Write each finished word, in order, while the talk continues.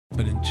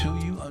But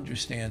until you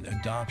understand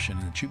adoption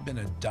and that you've been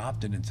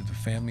adopted into the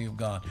family of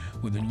God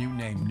with a new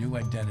name, new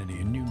identity,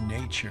 a new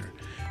nature,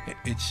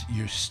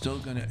 you're still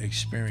going to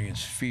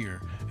experience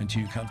fear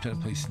until you come to the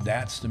place.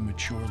 That's the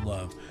mature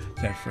love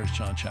that 1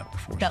 John chapter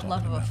 4 is that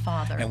love of about. a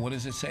father. And what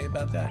does it say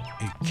about that?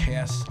 It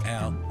casts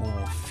out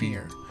all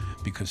fear,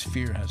 because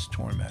fear has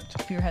torment.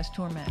 Fear has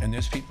torment. And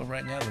there's people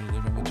right now that are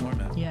living with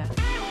torment. Yeah.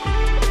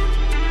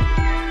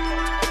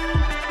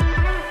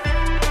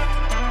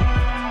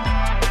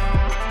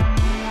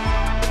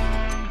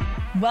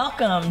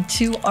 Welcome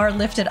to our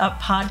Lifted Up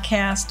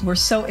podcast. We're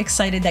so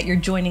excited that you're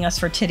joining us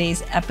for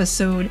today's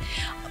episode.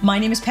 My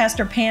name is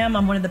Pastor Pam.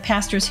 I'm one of the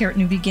pastors here at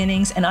New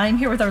Beginnings, and I'm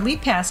here with our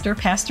lead pastor,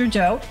 Pastor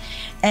Joe,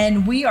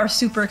 and we are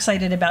super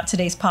excited about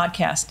today's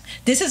podcast.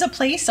 This is a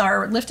place,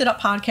 our Lifted Up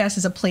podcast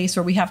is a place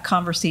where we have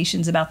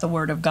conversations about the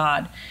Word of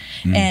God,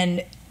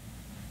 and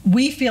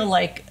we feel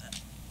like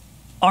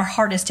our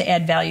heart is to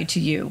add value to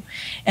you.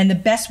 And the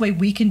best way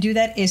we can do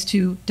that is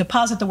to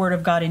deposit the Word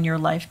of God in your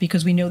life,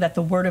 because we know that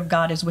the Word of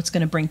God is what's going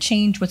to bring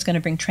change, what's going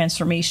to bring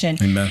transformation,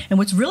 Amen. And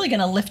what's really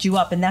going to lift you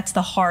up. And that's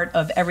the heart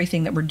of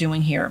everything that we're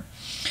doing here.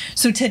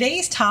 So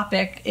today's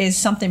topic is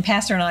something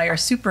Pastor and I are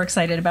super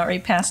excited about,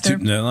 right, Pastor?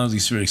 Not only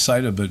super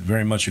excited, but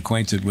very much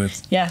acquainted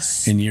with.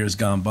 Yes. In years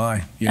gone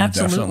by. Yeah,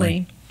 absolutely.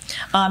 Definitely.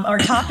 Our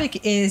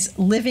topic is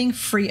living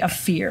free of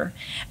fear.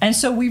 And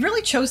so we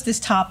really chose this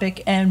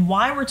topic, and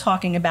why we're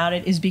talking about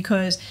it is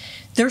because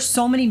there's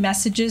so many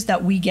messages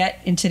that we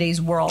get in today's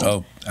world.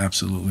 Oh,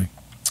 absolutely.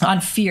 On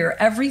fear.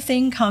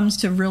 Everything comes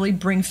to really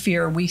bring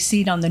fear. We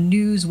see it on the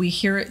news, we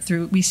see it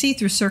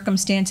through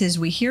circumstances,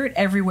 we hear it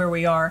everywhere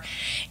we are.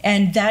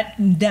 And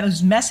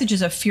those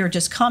messages of fear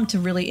just come to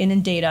really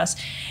inundate us.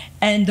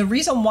 And the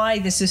reason why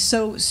this is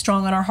so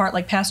strong on our heart,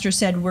 like Pastor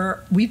said,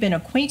 we've been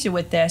acquainted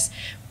with this,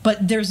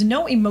 but there's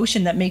no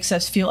emotion that makes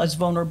us feel as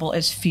vulnerable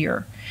as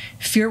fear.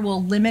 Fear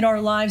will limit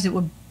our lives. It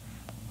will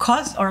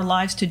cause our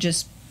lives to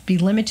just be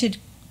limited,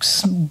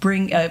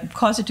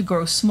 cause it to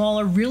grow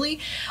smaller, really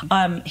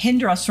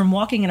hinder us from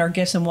walking in our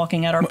gifts and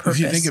walking out our purpose.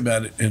 If you think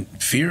about it, and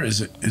fear is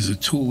a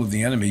tool of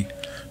the enemy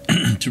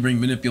to bring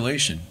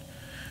manipulation.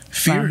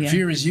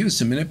 Fear is used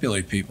to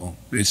manipulate people.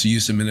 It's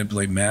used to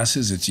manipulate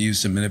masses. It's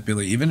used to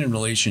manipulate, even in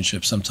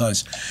relationships.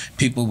 Sometimes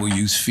people will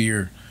use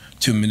fear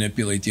to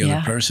manipulate the other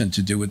person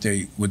to do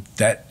what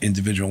that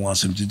individual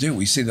wants them to do.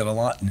 We see that a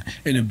lot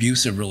in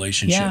abusive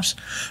relationships,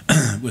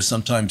 where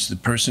sometimes the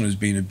person who's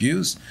being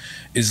abused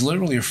is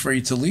literally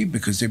afraid to leave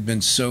because they've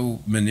been so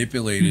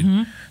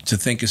manipulated to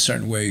think a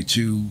certain way,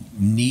 to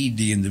need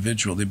the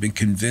individual. They've been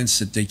convinced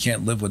that they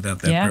can't live without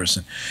that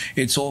person.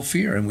 It's all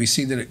fear, and we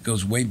see that it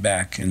goes way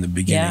back in the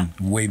beginning,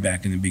 way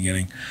back in the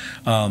beginning.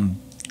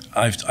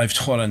 I've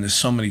taught on this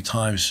so many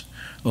times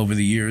over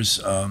the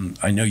years.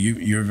 I know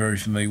you're very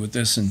familiar with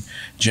this in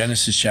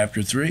Genesis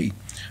chapter 3,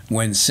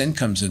 when sin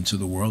comes into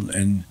the world,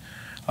 and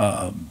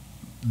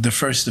the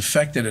first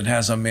effect that it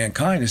has on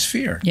mankind is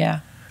fear. Yeah.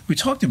 We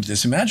talked about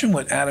this. Imagine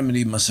what Adam and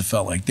Eve must have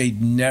felt like. They'd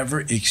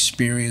never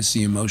experienced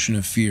the emotion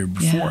of fear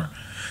before. Yeah.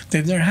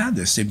 They've never had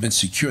this. They've been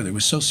secure. They were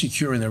so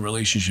secure in their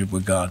relationship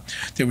with God.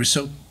 They were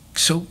so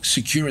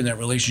secure in that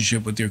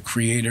relationship with their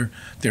Creator,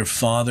 their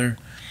Father.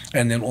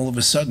 And then all of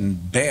a sudden,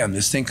 bam,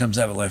 this thing comes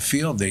out of left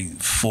field. They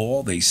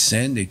fall, they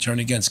sin, they turn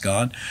against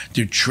God.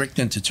 They're tricked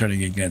into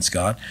turning against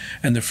God.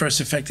 And the first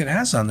effect it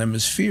has on them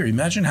is fear.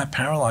 Imagine how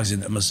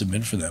paralyzing that must have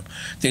been for them.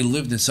 They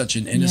lived in such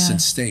an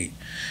innocent state.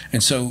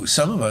 And so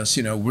some of us,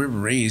 we're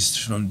raised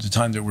from the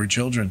time that we're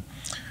children,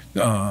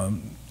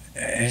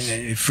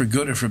 and for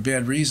good or for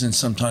bad reasons,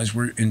 sometimes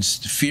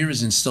fear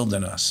is instilled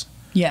in us.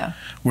 Yeah.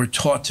 We're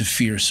taught to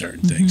fear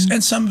certain things.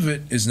 And some of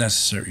it is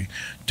necessary.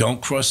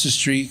 Don't cross the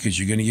street because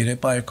you're going to get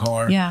hit by a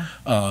car. Yeah.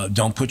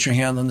 Don't put your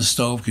hand on the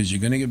stove because you're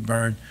going to get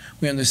burned.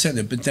 We understand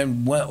that. But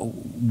then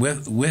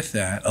with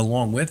that,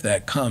 along with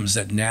that, comes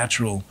that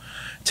natural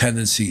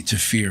tendency to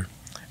fear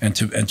and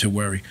to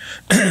worry.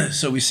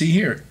 So we see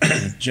here,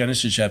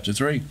 Genesis chapter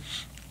 3,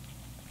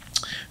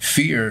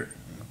 fear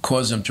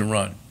caused them to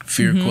run.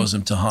 Fear caused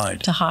them to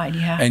hide. To hide,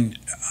 yeah. And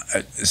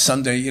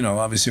someday,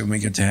 obviously when we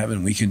get to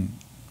heaven, we can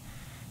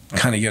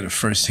kind of get a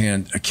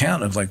firsthand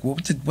account of like,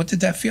 what did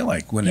that feel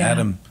like when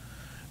Adam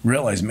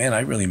realized, man,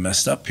 I really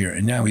messed up here.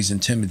 And now he's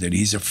intimidated.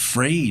 He's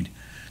afraid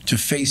to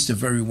face the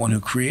very one who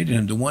created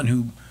him, the one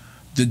who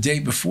the day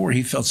before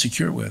he felt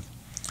secure with.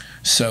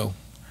 So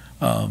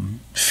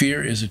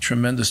fear is a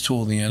tremendous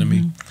tool of the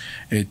enemy.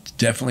 It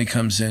definitely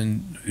comes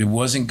in. It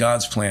wasn't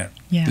God's plan.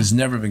 Yeah. There's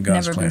never been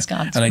God's plan.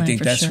 And I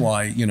think that's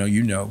why,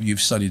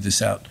 you've studied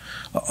this out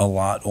a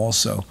lot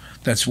also.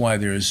 That's why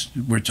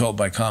we're told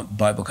by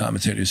Bible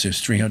commentators,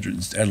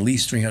 there's at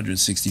least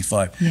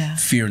 365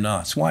 fear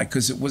nots. Why?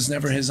 Because it was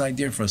never his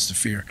idea for us to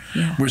fear.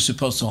 Yeah. We're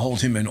supposed to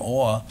hold him in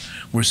awe.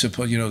 We're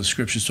supposed, the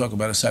scriptures talk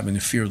about us having the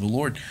fear of the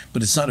Lord,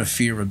 but it's not a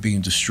fear of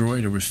being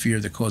destroyed or a fear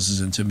that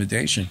causes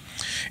intimidation.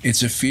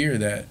 It's a fear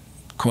that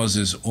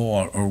causes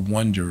awe or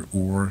wonder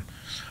or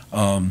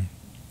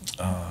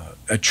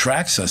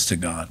attracts us to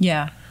God.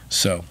 Yeah.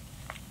 So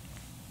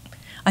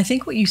I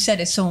think what you said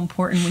is so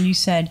important when you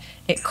said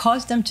it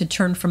caused them to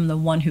turn from the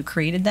one who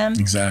created them.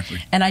 Exactly.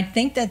 And I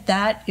think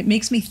that it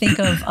makes me think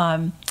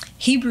of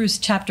Hebrews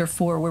chapter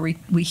 4, where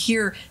we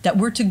hear that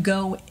we're to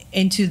go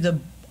into the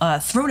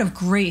throne of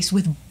grace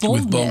with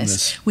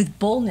boldness. With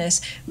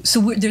boldness.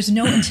 So there's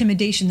no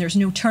intimidation. There's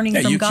no turning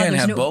from God. You can't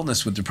have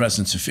boldness with the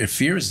presence of fear. If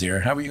fear is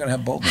there, how are you going to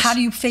have boldness? How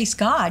do you face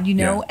God, you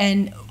know? Yeah.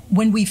 And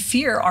when we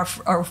fear,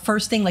 our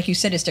first thing, like you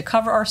said, is to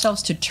cover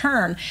ourselves, to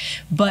turn.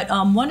 But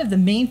one of the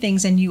main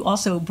things, and you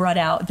also brought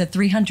out the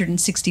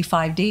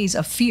 365 days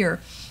of fear,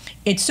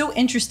 it's so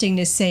interesting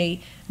to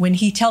say when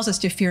he tells us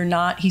to fear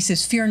not, he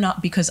says, fear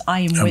not because I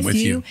am with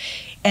you.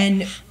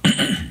 And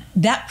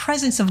that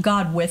presence of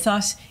God with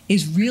us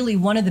is really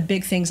one of the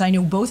big things. I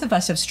know both of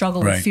us have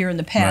struggled with fear in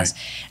the past.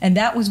 And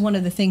that was one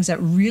of the things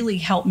that really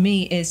helped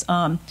me is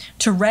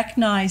to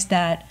recognize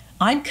that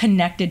I'm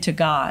connected to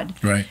God.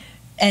 Right.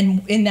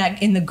 And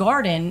in the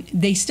garden,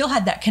 they still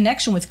had that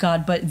connection with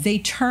God, but they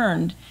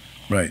turned.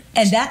 Right.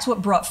 And that's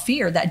what brought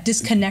fear, that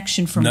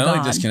disconnection from God. Not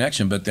only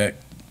disconnection, but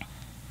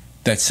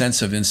that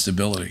sense of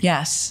instability.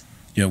 Yes.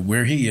 You know,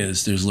 where he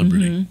is, there's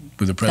liberty. Mm-hmm.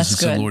 Where the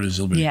presence of the Lord is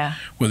liberty. Yeah.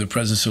 Where the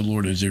presence of the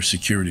Lord is, there's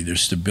security,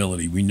 there's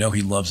stability. We know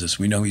he loves us.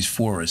 We know he's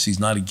for us. He's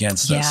not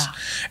against us.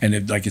 And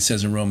if, like it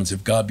says in Romans,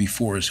 if God be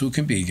for us, who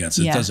can be against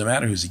us? It doesn't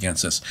matter who's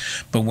against us.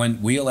 But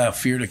when we allow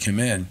fear to come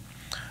in,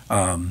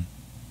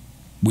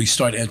 we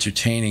start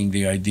entertaining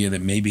the idea that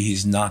maybe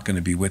he's not going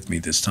to be with me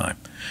this time.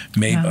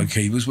 Maybe,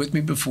 okay, he was with me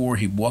before.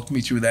 He walked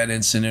me through that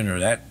incident or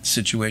that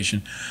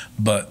situation.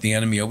 But the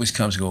enemy always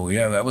comes and goes, well,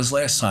 yeah, that was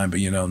last time, but,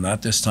 you know,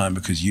 not this time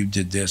because you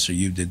did this or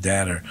you did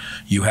that or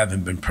you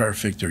haven't been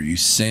perfect or you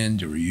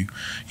sinned or you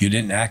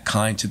didn't act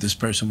kind to this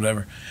person,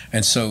 whatever.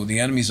 And so the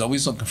enemy's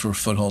always looking for a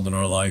foothold in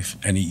our life,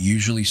 and he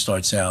usually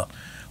starts out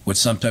with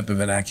some type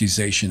of an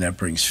accusation that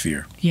brings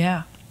fear.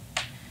 Yeah.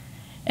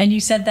 And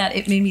you said that,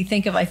 it made me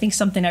think of, I think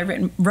something I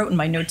wrote in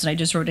my notes, and I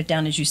just wrote it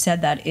down as you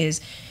said that,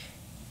 is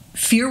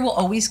fear will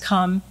always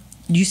come,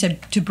 you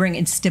said, to bring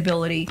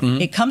instability.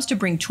 Mm-hmm. It comes to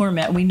bring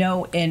torment. We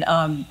know in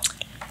 1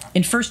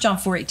 John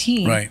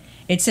 4:18,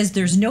 it says,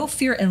 there's no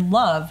fear in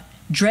love.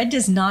 Dread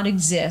does not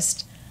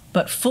exist,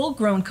 but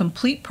full-grown,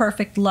 complete,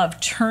 perfect love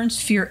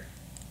turns fear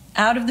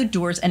out of the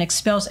doors and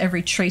expels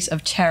every trace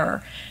of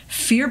terror.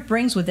 Fear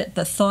brings with it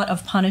the thought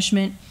of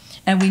punishment.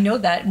 And we know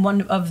that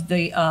one of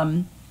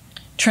the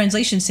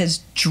translation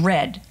says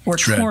dread or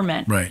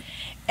torment. Right.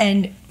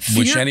 And fear,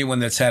 which anyone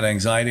that's had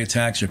anxiety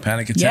attacks or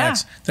panic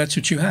attacks, that's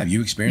what you have.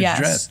 You experience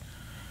dread.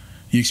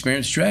 You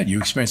experience dread. You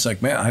experience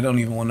like, man, I don't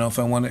even want to know if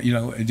I want to, you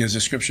know, there's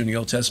a scripture in the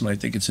Old Testament, I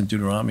think it's in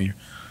Deuteronomy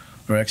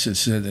or Exodus,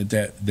 said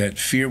that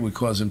fear would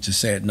cause them to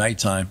say at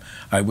nighttime,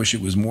 I wish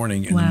it was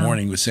morning. In the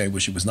morning would say, I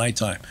wish it was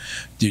nighttime.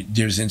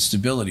 There's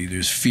instability,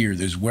 there's fear,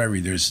 there's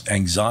worry, there's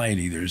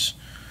anxiety, there's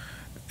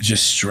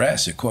just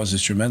stress. It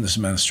causes tremendous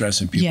amount of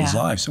stress in people's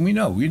lives. And we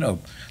know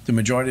the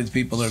majority of the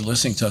people that are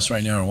listening to us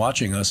right now and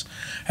watching us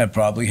have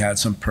probably had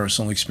some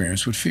personal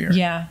experience with fear.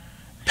 Yeah.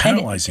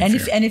 Paralyzing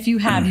fear. If you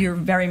have, you're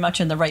very much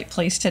in the right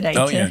place today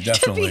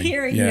to be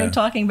hearing, you know,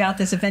 talking about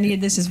this. If any of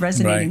this is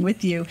resonating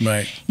with you,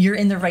 you're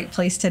in the right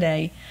place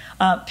today.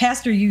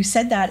 Pastor, you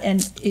said that,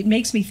 and it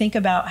makes me think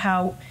about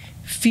how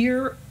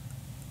fear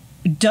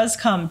does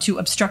come to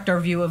obstruct our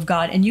view of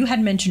God. And you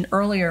had mentioned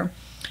earlier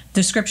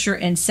the scripture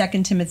in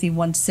 2 Timothy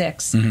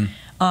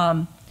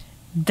 1:6,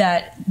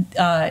 that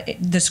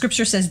the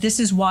scripture says, this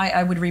is why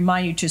I would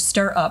remind you to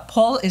stir up.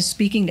 Paul is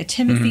speaking to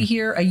Timothy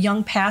here, a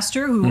young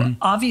pastor who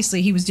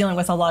obviously he was dealing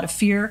with a lot of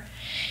fear.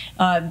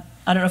 I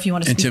don't know if you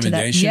want to speak to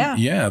that.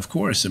 Yeah, of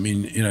course. I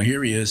mean, you know,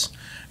 here he is.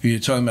 You're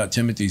talking about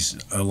Timothy's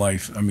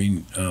life. I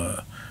mean,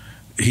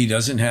 he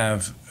doesn't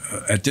have,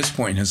 at this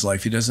point in his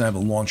life, he doesn't have a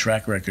long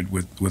track record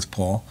with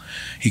Paul.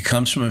 He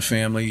comes from a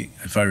family,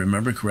 if I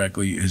remember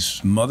correctly,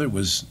 his mother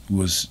was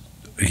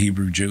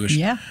Hebrew Jewish,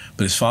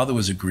 but his father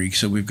was a Greek,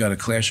 so we've got a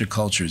clash of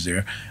cultures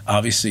there.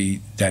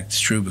 Obviously, that's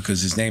true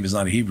because his name is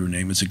not a Hebrew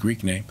name, it's a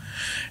Greek name.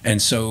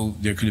 And so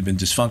there could have been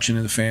dysfunction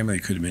in the family,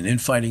 there could have been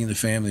infighting in the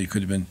family, it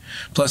could have been,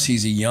 plus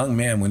he's a young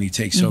man when he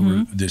takes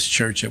over this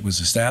church that was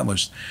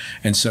established.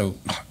 And so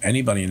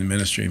anybody in the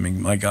ministry, I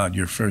mean, my God,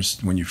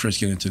 when you first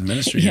get into the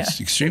ministry,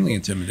 it's extremely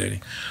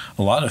intimidating.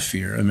 A lot of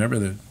fear. I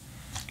remember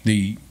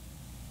the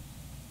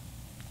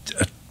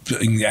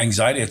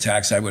anxiety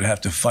attacks I would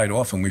have to fight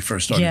off when we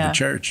first started the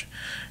church,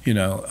 you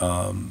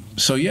know.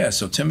 So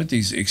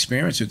Timothy's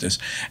experience with this,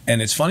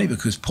 and it's funny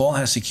because Paul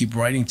has to keep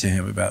writing to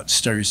him about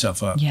stir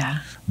yourself up,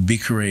 be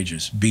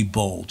courageous, be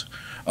bold,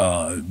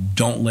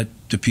 don't let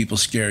the people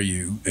scare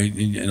you,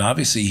 and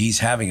obviously he's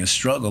having a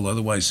struggle.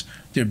 Otherwise,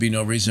 there'd be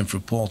no reason for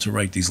Paul to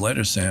write these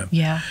letters to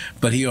him.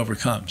 But he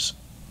overcomes.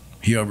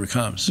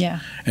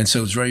 And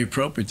so it's very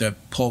appropriate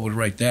that Paul would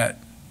write that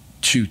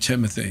to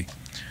Timothy.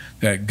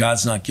 That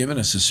God's not given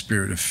us a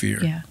spirit of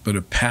fear, but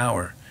of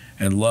power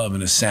and love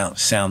and a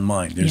sound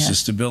mind. There's the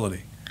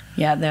stability.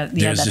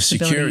 There's the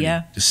security,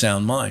 the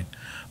sound mind.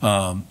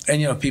 And,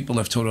 you know, people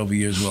have taught over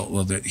years,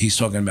 well, that he's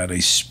talking about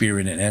a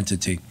spirit and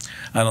entity.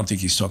 I don't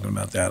think he's talking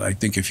about that. I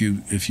think if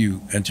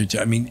you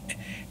entertain, I mean,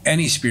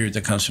 any spirit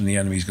that comes from the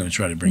enemy is going to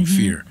try to bring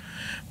fear.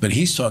 But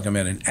he's talking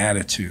about an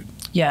attitude.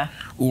 Yeah.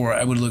 Or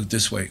I would look at it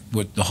this way.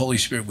 What the Holy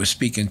Spirit was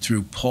speaking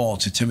through Paul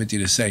to Timothy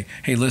to say,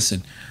 hey,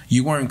 listen,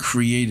 you weren't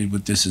created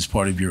with this as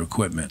part of your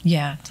equipment.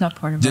 Yeah, it's not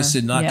part of this.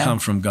 Did not come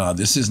from God.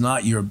 This is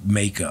not your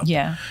makeup.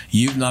 Yeah.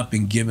 You've not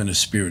been given a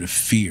spirit of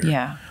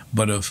fear,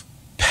 but of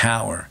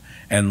power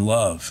and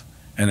love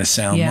and a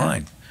sound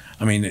mind.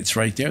 I mean, it's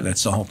right there.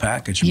 That's the whole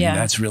package. I mean,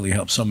 that's really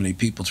helped so many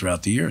people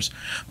throughout the years.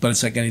 But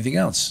it's like anything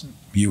else.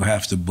 You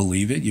have to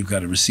believe it. You've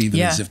got to receive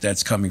it as if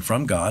that's coming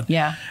from God.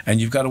 Yeah.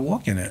 And you've got to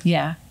walk in it.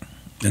 Yeah.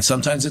 And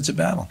sometimes it's a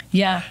battle.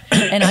 Yeah.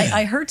 And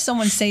I heard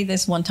someone say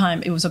this one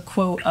time. It was a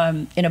quote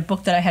in a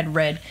book that I had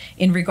read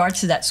in regards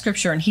to that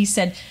scripture. And he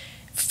said,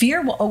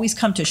 fear will always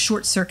come to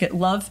short circuit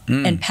love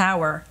and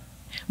power.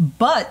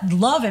 But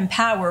love and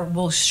power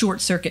will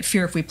short circuit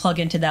fear if we plug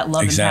into that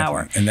love and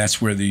power. And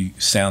that's where the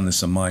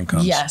soundness of mind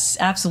comes. Yes,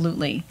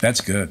 absolutely.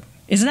 That's good.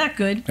 Isn't that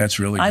good? That's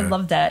really good. I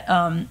love that.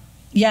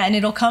 Yeah, and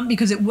it'll come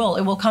because it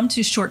will come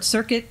to short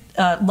circuit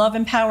love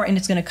and power, and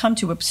it's going to come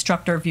to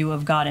obstruct our view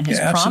of God and his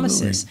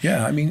promises.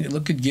 Yeah, I mean,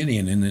 look at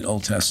Gideon in the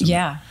Old Testament.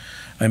 Yeah.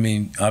 I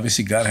mean,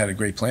 obviously God had a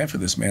great plan for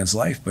this man's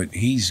life, but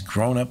he's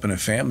grown up in a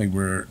family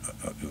where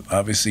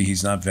obviously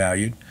he's not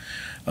valued.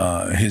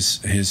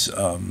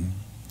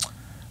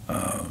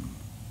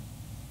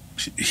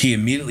 He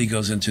immediately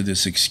goes into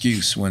this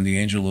excuse when the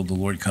angel of the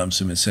Lord comes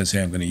to him and says,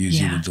 hey, I'm going to use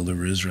you to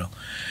deliver Israel.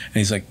 And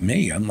he's like,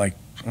 me? I'm like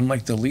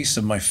the least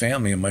of my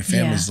family, and my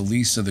family's the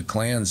least of the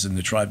clans and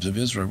the tribes of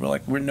Israel.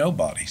 We're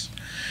nobodies.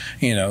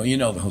 You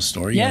know the whole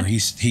story. Yeah. You know,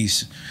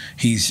 he's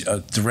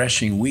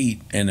threshing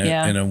wheat in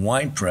a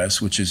wine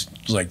press, which is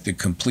like the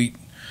complete,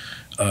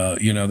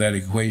 that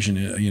equation.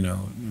 If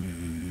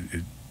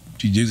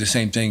you do the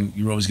same thing,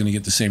 you're always going to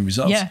get the same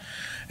results. Yeah.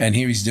 And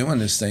here he's doing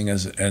this thing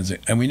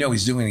and we know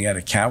he's doing it out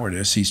of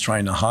cowardice. He's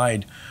trying to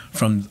hide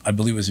from, I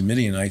believe it was the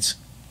Midianites.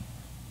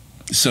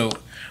 So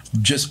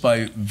just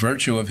by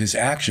virtue of his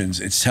actions,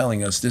 it's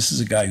telling us this is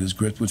a guy who's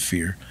gripped with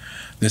fear.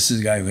 This is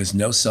a guy who has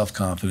no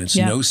self-confidence,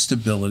 no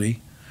stability.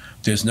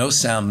 There's no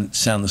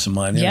soundness of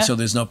mind, so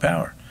there's no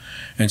power.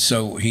 And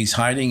so he's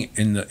hiding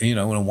in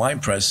a wine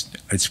press.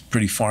 It's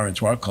pretty far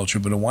into our culture,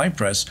 but a wine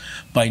press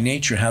by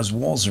nature has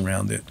walls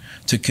around it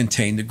to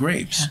contain the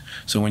grapes. Yeah.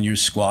 So when you're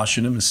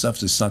squashing them and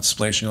stuff, it's not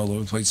splashing all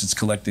over the place, it's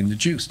collecting the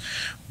juice.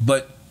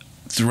 But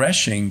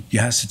threshing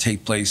has to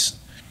take place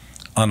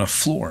on a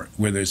floor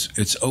where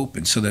it's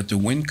open so that the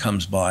wind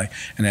comes by,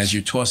 and as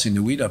you're tossing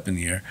the wheat up in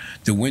the air,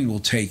 the wind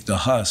will take the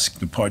husk,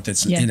 the part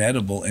that's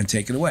inedible, and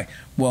take it away.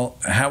 Well,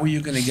 how are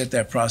you going to get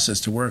that process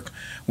to work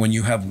when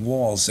you have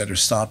walls that are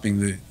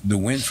stopping the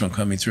wind from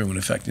coming through and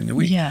affecting the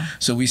wheat? Yeah.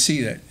 So we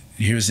see that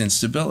here's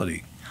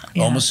instability,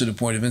 almost to the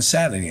point of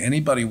insanity.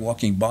 Anybody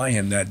walking by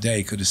him that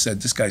day could have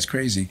said, this guy's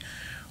crazy.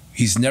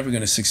 He's never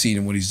going to succeed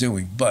in what he's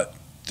doing. But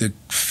the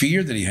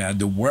fear that he had,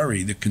 the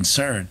worry, the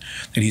concern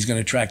that he's going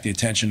to attract the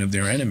attention of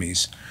their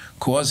enemies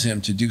caused him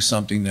to do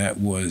something that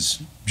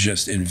was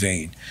just in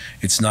vain.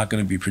 It's not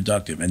going to be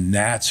productive. And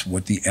that's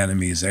what the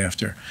enemy is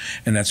after.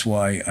 And that's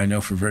why I know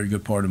for a very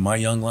good part of my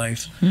young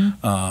life,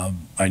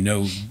 I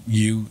know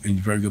you in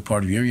a very good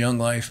part of your young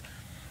life,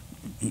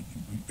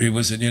 it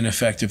was an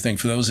ineffective thing.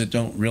 For those that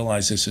don't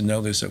realize this and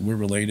know this, that we're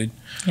related.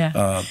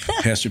 Yeah.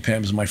 Pastor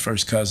Pam is my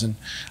first cousin.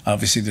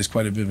 Obviously, there's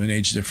quite a bit of an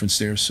age difference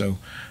there. So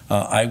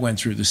I went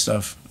through this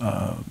stuff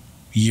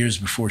years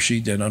before she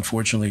did.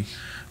 Unfortunately,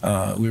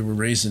 we were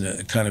raised in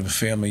a kind of a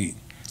family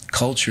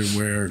culture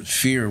where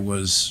fear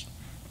was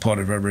part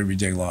of our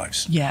everyday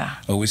lives. Yeah.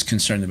 Always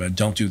concerned about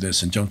don't do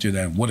this and don't do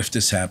that. And what if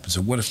this happens?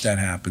 Or what if that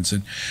happens?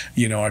 And,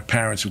 our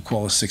parents would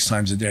call us 6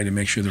 times a day to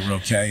make sure that we're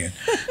okay. And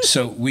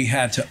so we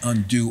had to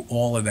undo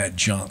all of that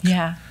junk.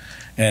 Yeah.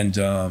 And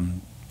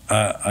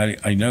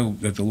I know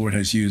that the Lord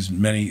has used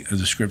many of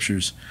the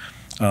scriptures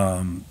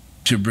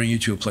to bring you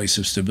to a place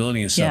of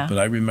stability and stuff. Yeah. But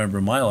I remember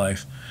in my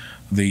life,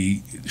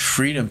 the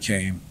freedom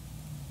came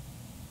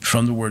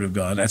from the Word of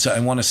God. I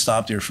want to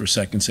stop there for a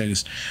second and say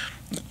this.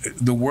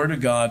 The Word of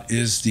God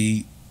is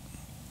the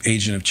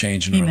agent of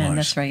change in our lives.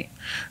 That's right.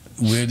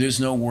 Where there's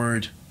no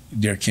Word,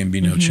 there can be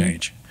no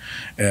change.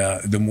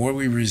 The more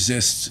we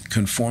resist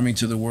conforming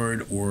to the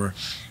Word or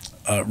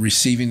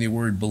receiving the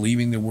Word,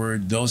 believing the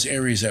Word, those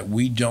areas that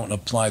we don't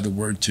apply the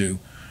Word to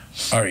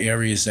are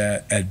areas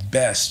that, at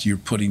best, you're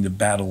putting the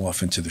battle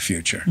off into the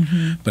future.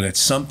 But at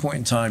some point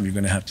in time, you're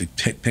going to have to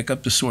pick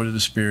up the sword of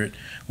the Spirit,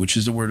 which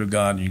is the Word of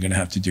God, and you're going to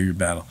have to do your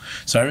battle.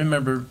 So I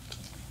remember,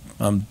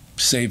 I'm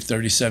saved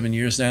 37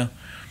 years now,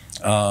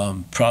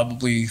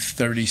 probably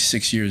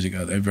 36 years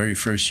ago, that very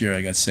first year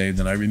I got saved.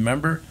 And I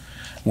remember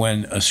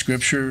when a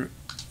scripture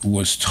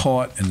was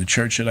taught in the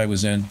church that I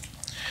was in,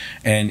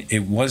 and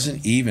it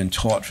wasn't even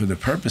taught for the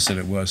purpose that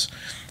it was.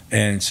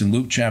 And it's in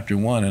Luke chapter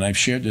 1, and I've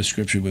shared this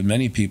scripture with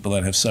many people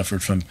that have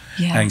suffered from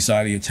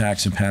anxiety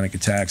attacks and panic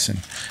attacks, and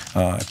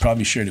I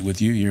probably shared it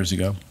with you years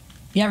ago.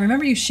 Yeah, I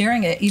remember you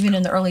sharing it even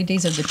in the early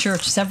days of the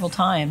church several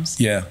times.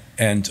 Yeah,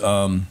 and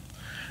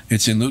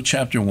It's in Luke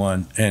chapter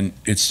 1, and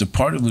it's the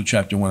part of Luke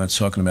chapter 1 that's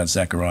talking about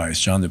Zacharias,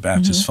 John the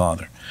Baptist's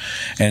father.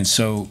 And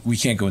so we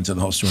can't go into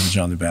the whole story of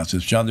John the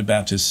Baptist. John the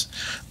Baptist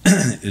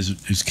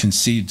is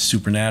conceived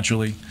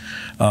supernaturally.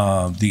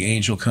 The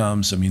angel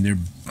comes. I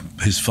mean,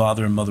 his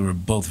father and mother were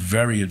both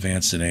very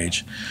advanced in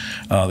age.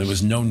 There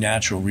was no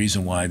natural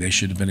reason why they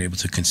should have been able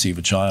to conceive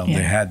a child.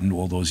 They hadn't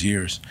all those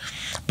years.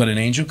 But an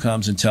angel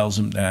comes and tells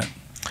him that,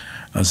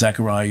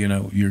 Zechariah,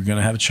 you're going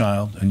to have a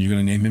child, and you're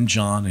going to name him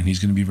John, and he's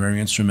going to be very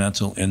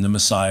instrumental in the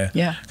Messiah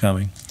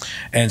coming.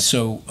 And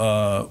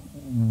so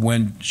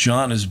when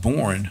John is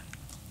born,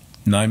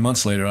 9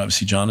 months later,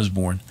 obviously John is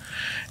born,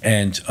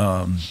 and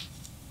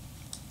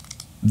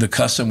the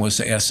custom was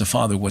to ask the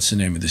father, what's the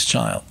name of this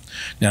child?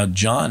 Now,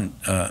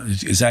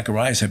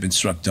 Zacharias had been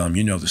struck dumb.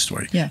 You know the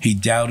story. Yeah. He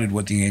doubted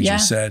what the angel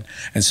said,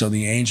 and so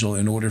the angel,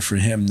 in order for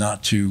him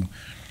not to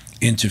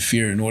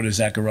interfere, in order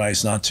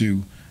Zacharias not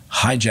to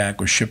hijack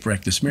or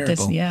shipwreck this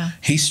miracle,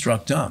 he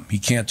struck dumb. He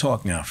can't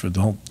talk now for the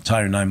whole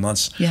entire 9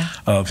 months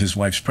of his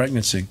wife's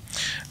pregnancy.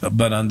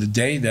 But on the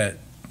day that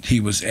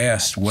he was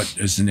asked, what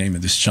is the name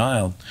of this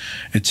child,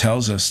 it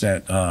tells us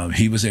that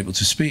he was able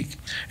to speak.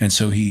 And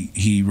so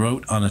he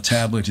wrote on a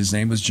tablet, his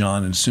name was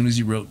John, and as soon as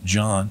he wrote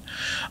John,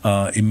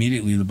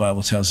 immediately the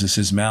Bible tells us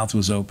his mouth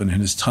was open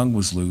and his tongue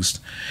was loosed,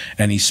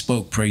 and he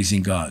spoke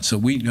praising God. So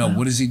we know,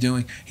 what is he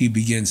doing? He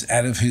begins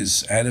out of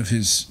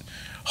his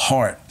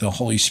heart, the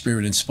Holy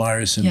Spirit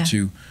inspires him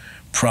to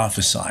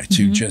prophesy,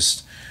 to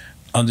just,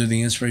 under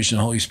the inspiration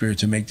of the Holy Spirit,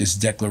 to make this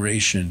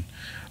declaration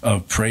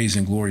of praise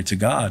and glory to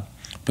God.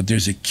 But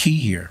there's a key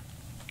here.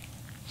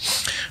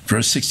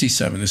 Verse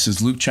 67, this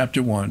is Luke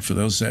chapter 1. For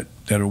those that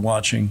are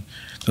watching,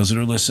 those that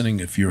are listening,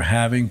 if you're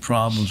having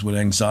problems with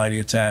anxiety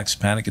attacks,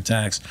 panic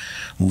attacks,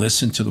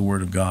 listen to the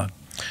word of God.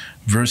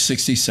 Verse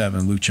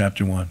 67, Luke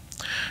chapter 1.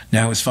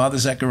 Now his father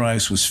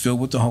Zacharias was filled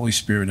with the Holy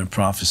Spirit and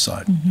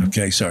prophesied.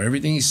 Okay, so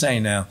everything he's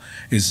saying now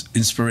is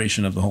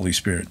inspiration of the Holy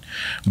Spirit.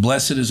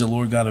 Blessed is the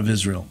Lord God of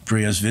Israel, for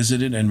he has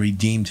visited and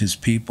redeemed his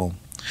people,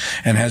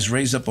 and has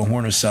raised up a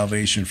horn of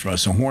salvation for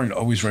us. A horn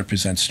always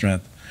represents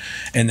strength.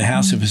 In the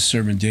house of his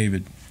servant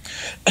David,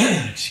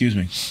 excuse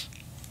me,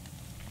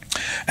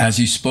 as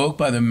he spoke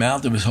by the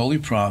mouth of his holy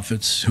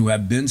prophets, who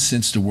have been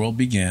since the world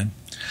began.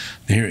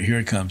 Here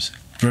it comes.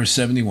 Verse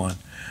 71.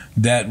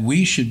 That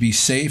we should be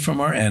saved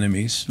from our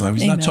enemies. Well,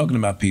 he's not talking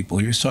about people.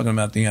 He was talking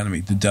about the enemy,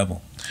 the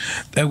devil.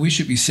 That we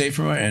should be saved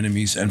from our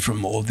enemies and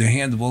from the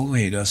hand of all who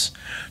hate us,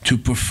 to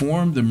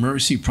perform the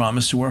mercy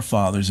promised to our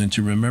fathers and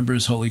to remember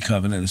his holy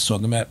covenant. It's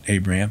talking about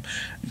Abraham.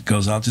 It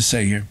goes on to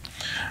say here,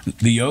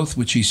 the oath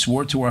which he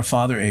swore to our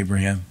father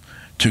Abraham,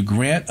 to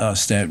grant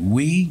us that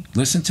we,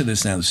 listen to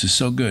this now, this is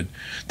so good,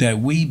 that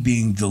we,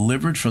 being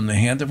delivered from the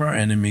hand of our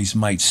enemies,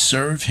 might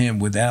serve him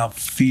without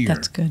fear.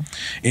 That's good.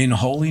 In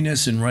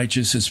holiness and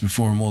righteousness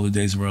before him all the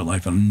days of our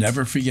life. I'll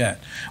never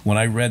forget, when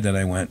I read that,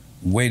 I went,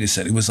 wait a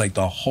second. It was like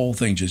the whole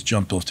thing just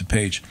jumped off the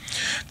page.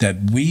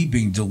 That we,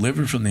 being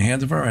delivered from the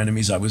hand of our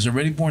enemies, I was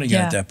already born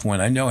again at that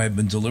point. I know I had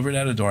been delivered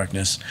out of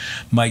darkness,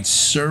 might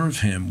serve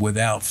him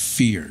without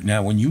fear.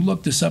 Now, when you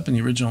look this up in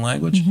the original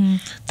language,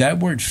 that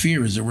word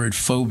fear is the word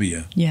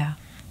phobia. Yeah.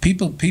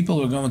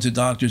 People are going to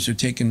doctors, they're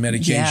taking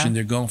medication,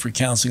 they're going for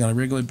counseling on a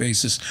regular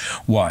basis.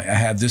 Why? I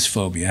have this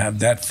phobia, I have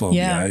that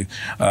phobia.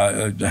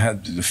 I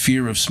have the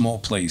fear of small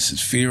places,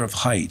 fear of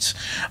heights,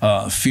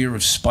 fear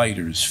of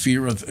spiders,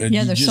 fear of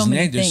there's so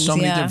many things.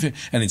 Different,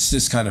 and it's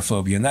this kind of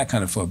phobia and that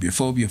kind of phobia.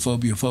 Phobia.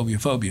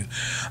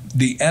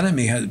 The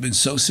enemy has been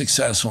so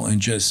successful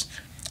in just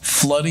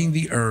flooding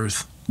the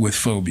earth with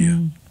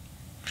phobia.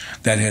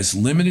 That has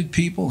limited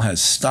people,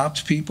 has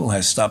stopped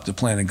the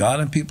plan of God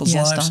in people's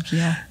lives.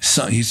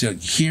 So he said,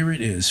 here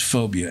it is,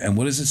 phobia. And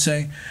what does it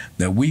say?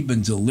 That we've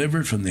been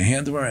delivered from the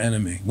hand of our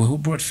enemy. Well, who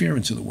brought fear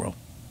into the world?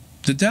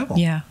 The devil.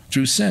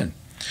 Through sin.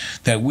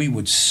 That we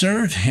would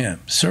serve him,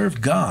 serve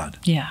God.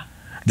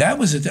 That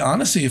was it.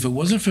 Honestly, if it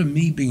wasn't for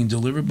me being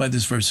delivered by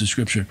this verse of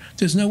scripture,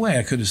 there's no way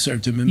I could have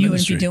served him in ministry. You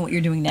wouldn't be doing what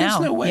you're doing now.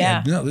 There's no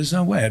way. There's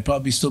no way. I'd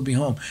probably still be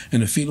home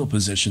in a fetal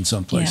position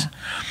someplace.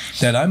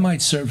 That I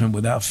might serve him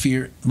without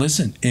fear.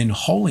 Listen, in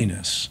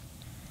holiness,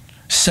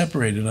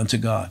 separated unto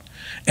God,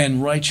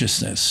 and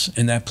righteousness,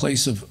 in that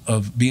place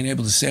of being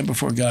able to stand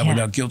before God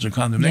without guilt or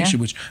condemnation,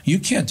 which you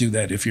can't do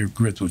that if you're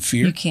gripped with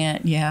fear. You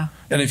can't,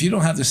 And if you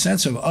don't have the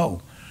sense of,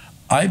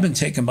 I've been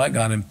taken by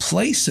God and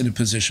placed in a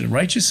position.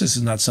 Righteousness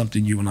is not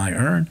something you and I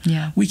earn.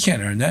 We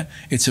can't earn that.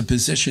 It's a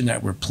position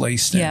that we're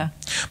placed in.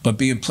 But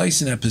being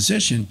placed in that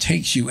position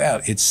takes you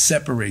out. It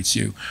separates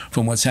you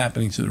from what's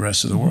happening to the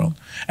rest of the world.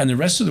 And the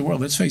rest of the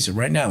world, let's face it,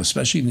 right now,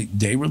 especially in the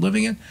day we're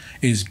living in,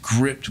 is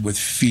gripped with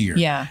fear.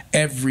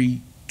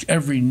 Every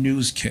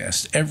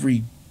newscast,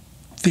 every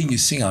thing you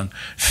see on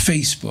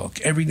Facebook,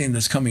 everything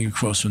that's coming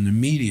across from the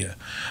media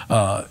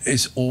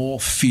is all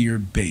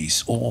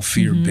fear-based,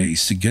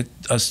 to get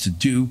us to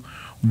do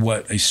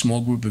what a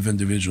small group of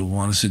individuals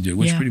want us to do,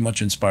 which is pretty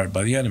much inspired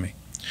by the enemy.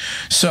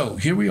 So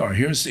here we are.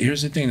 Here's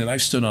the thing that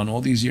I've stood on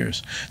all these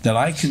years, that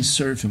I can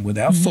serve him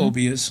without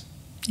phobias.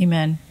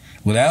 Amen.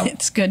 without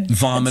it's good.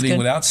 vomiting, good.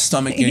 without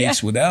stomach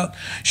aches, without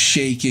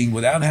shaking,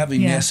 without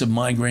having massive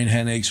migraine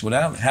headaches,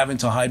 without having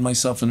to hide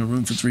myself in a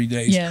room for 3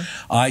 days.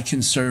 I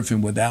can serve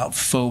him without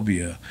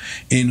phobia,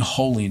 in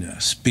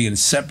holiness, being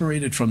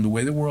separated from the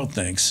way the world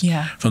thinks,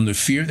 from the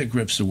fear that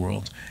grips the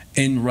world,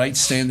 in right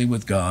standing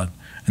with God,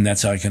 and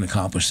that's how I can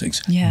accomplish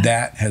things.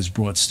 That has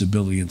brought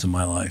stability into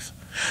my life.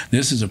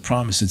 This is a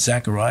promise that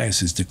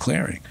Zacharias is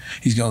declaring.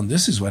 He's going,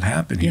 this is what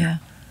happened here.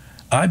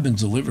 I've been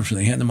delivered from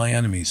the hand of my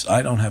enemies.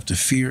 I don't have to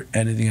fear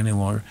anything any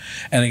longer.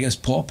 And I guess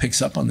Paul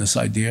picks up on this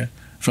idea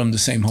from the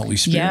same Holy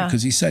Spirit,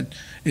 because he said,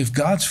 if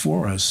God's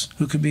for us,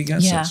 who could be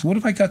against us? What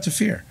have I got to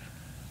fear?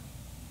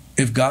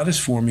 If God is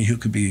for me, who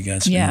could be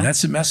against me? And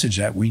that's a message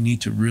that we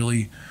need to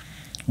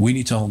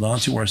hold on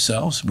to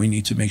ourselves. We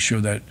need to make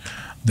sure that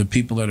the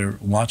people that are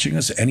watching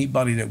us,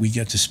 anybody that we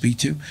get to speak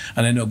to,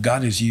 and I know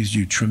God has used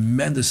you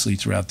tremendously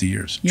throughout the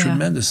years,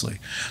 tremendously,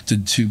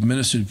 to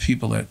minister to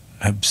people that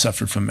have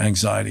suffered from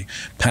anxiety,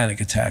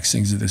 panic attacks,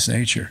 things of this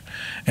nature.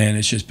 And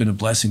it's just been a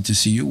blessing to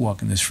see you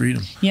walk in this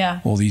freedom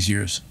all these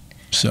years.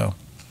 So,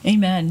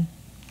 amen.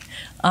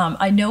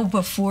 I know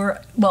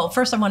before, well,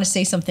 first I want to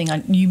say something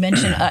on, you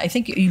mentioned, I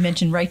think you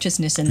mentioned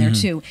righteousness in there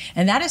too.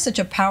 And that is such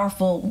a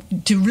powerful,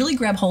 to really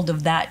grab hold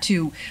of that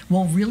too,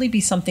 will really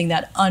be something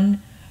that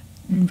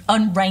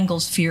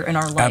unwrangles fear in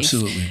our life.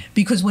 Absolutely.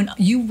 Because when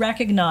you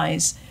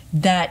recognize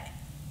that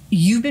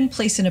you've been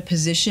placed in a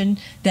position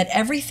that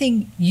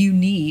everything you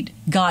need,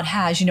 God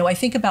has. You know, I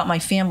think about my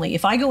family.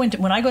 If I go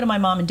when I go to my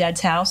mom and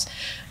dad's house,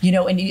 you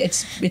know, and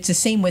it's the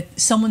same with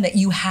someone that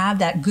you have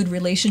that good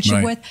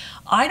relationship with.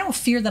 I don't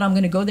fear that I'm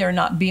going to go there and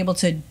not be able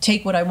to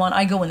take what I want.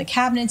 I go in the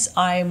cabinets.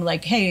 I'm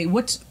like, hey,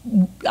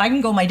 I can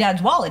go in my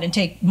dad's wallet and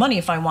take money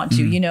if I want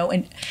to, you know,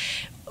 and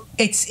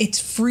it's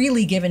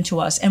freely given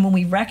to us. And when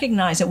we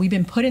recognize that we've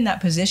been put in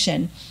that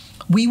position,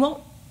 we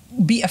won't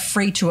be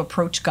afraid to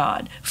approach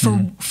God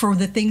for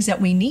the things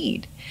that we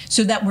need,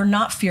 so that we're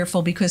not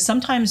fearful. Because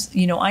sometimes,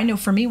 you know, I know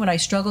for me, when I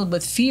struggled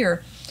with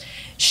fear,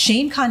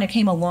 shame kind of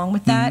came along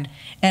with that,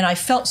 and I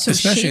felt so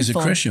especially shameful.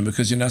 As a Christian,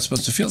 because you're not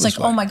supposed to feel it's this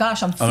like, way. oh my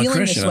gosh, I'm feeling a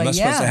Christian. this way. I'm not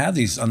supposed to have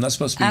these. I'm not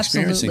supposed to be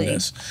experiencing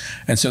this.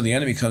 And so the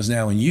enemy comes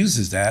now and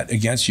uses that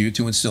against you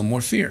to instill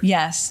more fear.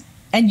 Yes,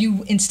 and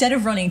you, instead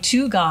of running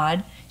to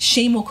God,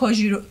 shame will cause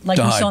you to, like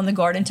we saw in the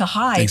garden, to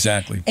hide.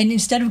 Exactly. And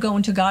instead of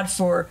going to God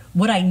for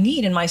what I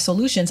need and my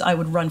solutions, I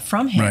would run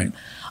from him.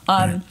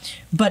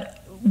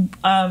 But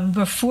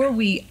before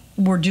we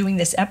were doing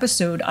this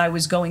episode, I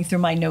was going through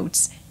my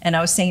notes, and I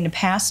was saying to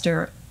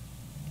Pastor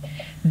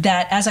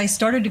that as I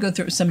started to go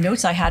through some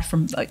notes I had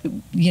from,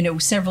 you know,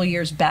 several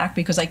years back,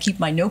 because I keep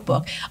my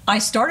notebook, I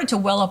started to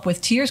well up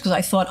with tears, because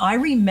I thought, I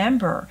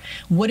remember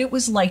what it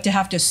was like to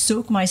have to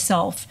soak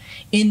myself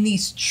in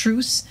these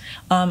truths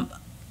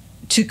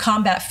to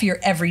combat fear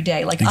every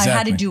day. Like I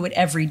had to do it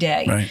every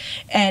day.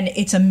 And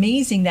it's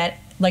amazing that,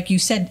 like you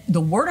said,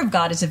 the Word of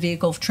God is a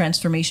vehicle of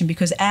transformation,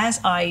 because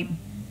as I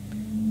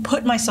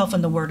put myself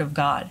in the Word of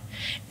God,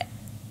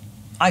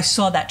 I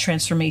saw that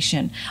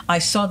transformation. I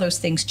saw those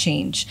things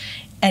change.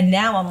 And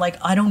now I'm like,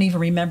 I don't even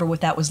remember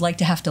what that was like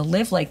to have to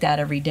live like that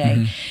every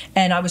day.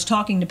 And I was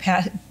talking to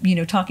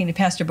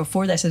Pastor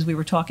before this, as we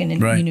were talking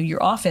in you know,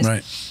 your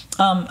office.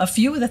 A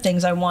few of the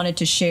things I wanted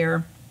to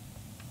share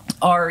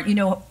are, you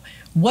know,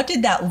 what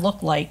did that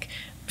look like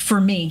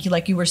for me?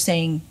 Like you were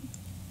saying,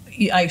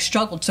 I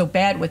struggled so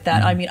bad with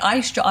that. I mean,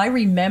 I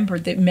remember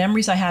the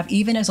memories I have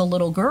even as a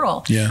little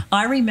girl.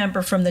 I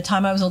remember from the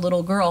time I was a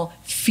little girl,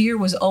 fear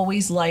was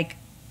always like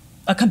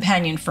a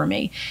companion for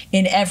me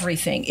in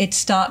everything. It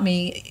stopped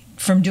me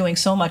from doing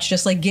so much,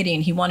 just like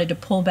Gideon. He wanted to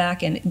pull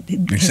back, and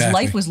his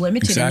life was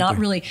limited and not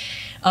really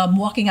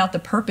walking out the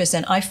purpose.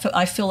 And I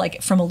feel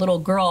like from a little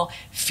girl,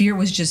 fear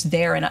was just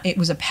there, and it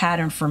was a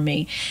pattern for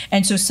me.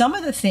 And so some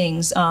of the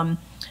things I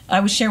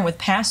was sharing with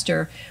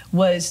Pastor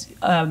was,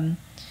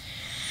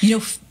 you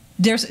know,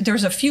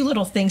 there's a few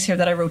little things here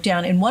that I wrote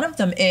down, and one of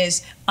them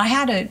is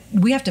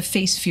we have to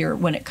face fear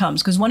when it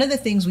comes, because one of the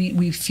things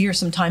we fear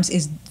sometimes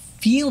is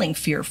feeling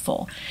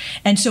fearful.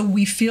 And so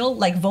we feel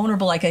like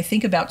vulnerable. Like I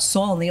think about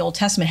Saul in the Old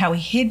Testament, how he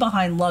hid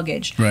behind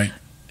luggage.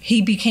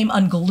 He became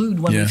unglued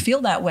when we feel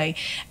that way.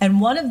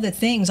 And one of the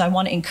things I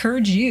want to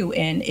encourage you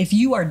in, if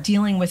you are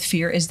dealing with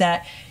fear, is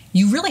that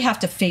you really have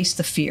to face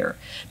the fear,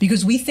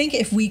 because we think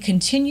if we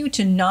continue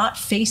to not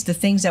face the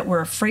things that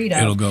we're afraid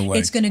of, it'll go away.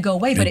 It's going to go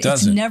away, but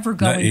it's never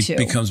going to. It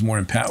becomes more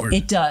empowered.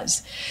 It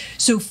does.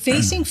 So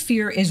facing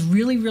fear is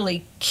really,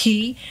 really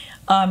key.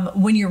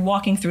 When you're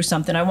walking through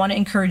something, I want to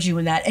encourage you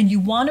in that. And you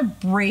want to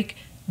break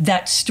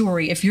that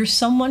story. If you're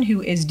someone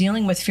who is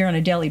dealing with fear on a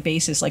daily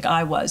basis, like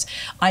I was,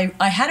 I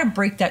had to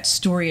break that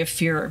story of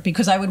fear,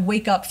 because I would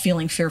wake up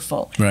feeling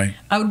fearful.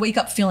 I would wake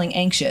up feeling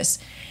anxious.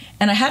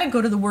 And I had to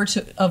go to the Word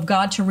of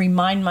God to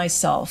remind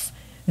myself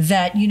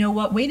that, you know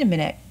what, wait a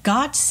minute.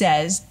 God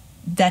says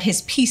that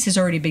his peace has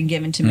already been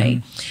given to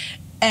me.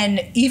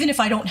 And even if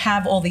I don't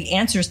have all the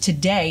answers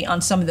today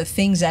on some of the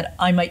things that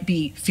I might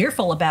be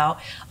fearful about,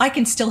 I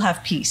can still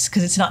have peace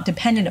because it's not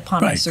dependent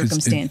upon my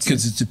circumstances.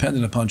 Because it's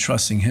dependent upon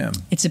trusting him.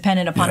 It's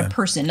dependent upon a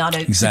person, not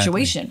a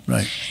situation.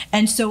 Right.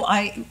 And so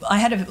I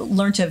had to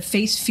learn to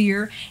face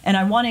fear. And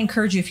I want to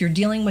encourage you, if you're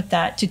dealing with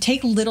that, to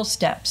take little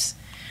steps.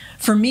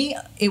 For me,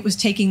 it was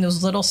taking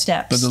those little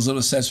steps. But those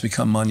little steps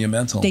become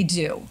monumental. They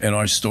do. In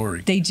our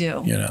story. They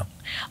do. You know.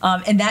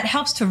 And that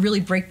helps to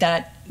really break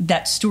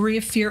that story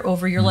of fear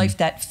over your life,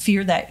 that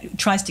fear that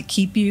tries to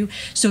keep you.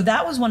 So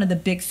that was one of the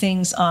big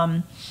things.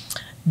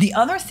 The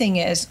other thing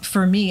is,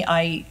 for me,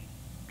 I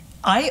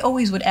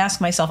always would ask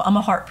myself, I'm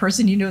a heart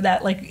person, you know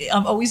that, like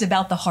I'm always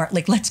about the heart,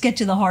 like let's get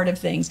to the heart of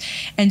things.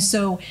 And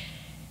so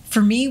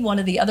for me, one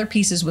of the other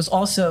pieces was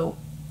also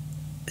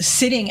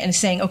sitting and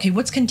saying, okay,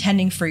 what's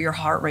contending for your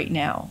heart right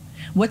now?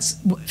 What's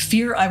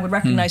fear? I would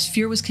recognize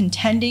fear was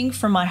contending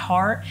for my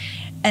heart.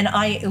 And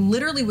I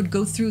literally would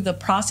go through the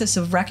process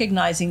of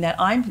recognizing that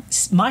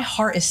my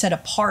heart is set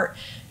apart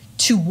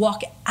to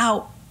walk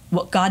out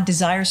what God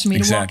desires for me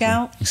to walk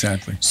out.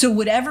 Exactly. So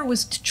whatever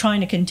was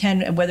trying to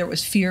contend, whether it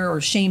was fear or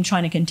shame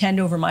trying to contend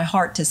over my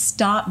heart to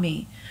stop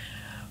me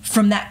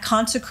from that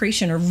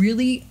consecration or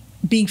really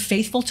being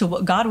faithful to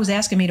what God was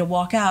asking me to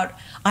walk out,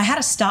 I had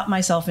to stop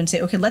myself and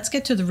say, okay, let's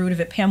get to the root of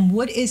it. Pam,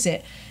 what is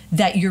it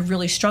that you're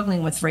really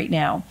struggling with right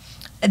now?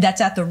 That's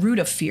at the root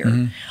of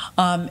fear.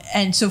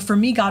 And so for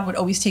me, God would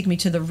always take me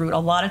to the root. A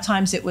lot of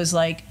times it was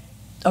like,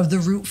 the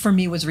root for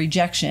me was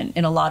rejection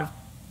in a lot of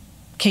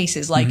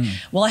cases. Like,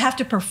 well, I have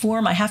to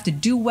perform, I have to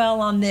do well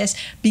on this,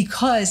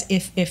 because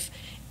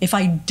if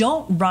I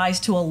don't rise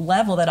to a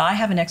level that I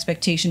have an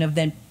expectation of,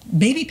 then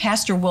maybe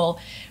pastor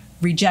will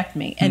reject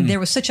me. And there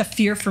was such a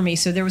fear for me.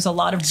 So there was a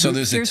lot of So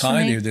there's a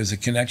tie there. There's a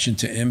connection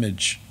to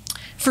image.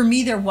 For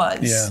me, there was.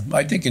 Yeah,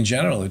 I think in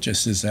general it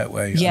just is that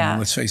way. Yeah. I mean,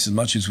 let's face it, as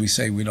much as we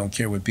say we don't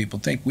care what people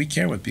think, we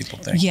care what people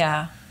think.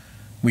 Yeah.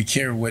 We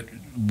care what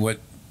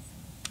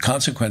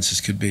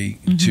consequences could be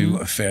to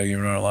a failure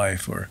in our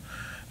life or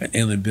an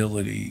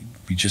inability.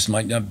 We just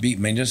might not be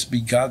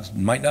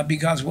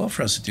God's will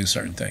for us to do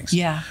certain things.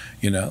 Yeah.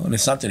 You know, and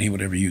it's not that he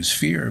would ever use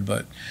fear,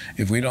 but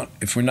if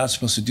we're not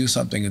supposed to do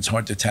something, it's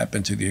hard to tap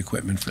into the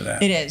equipment for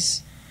that. It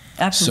is.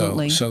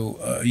 Absolutely.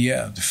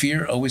 The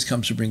fear always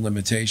comes to bring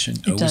limitation.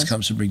 It always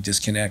comes to bring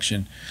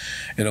disconnection.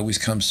 It always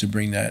comes to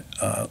bring that,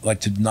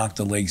 like to knock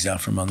the legs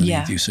out from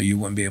underneath you, so you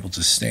wouldn't be able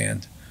to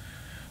stand.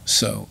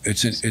 So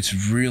it's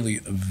really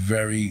a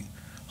very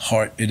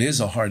hard. It is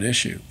a hard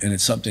issue, and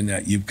it's something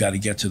that you've got to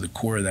get to the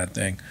core of that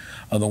thing.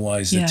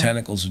 Otherwise, the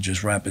tentacles will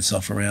just wrap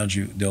itself around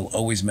you. They'll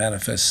always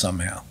manifest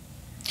somehow.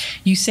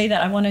 You say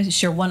that. I want to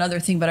share one other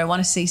thing, but I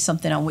want to say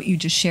something on what you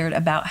just shared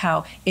about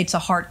how it's a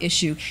heart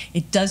issue.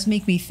 It does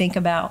make me think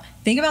about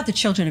the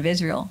children of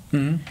Israel.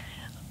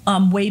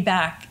 Way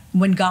back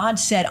when God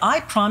said,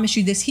 I promise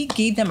you this, he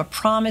gave them a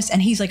promise,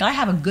 and he's like, I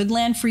have a good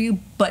land for you,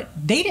 but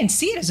they didn't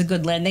see it as a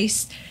good land.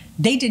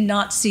 They did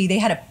not see. They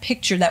had a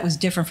picture that was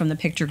different from the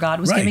picture God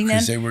was giving them.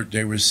 Because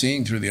they were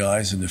seeing through the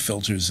eyes and the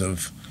filters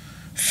of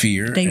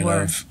fear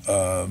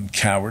of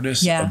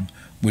cowardice,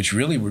 which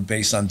really were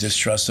based on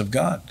distrust of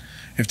God.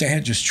 If they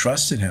had just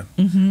trusted him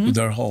with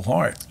their whole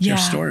heart, their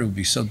story would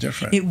be so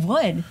different. It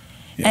would.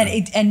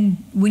 Yeah.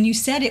 And when you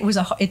said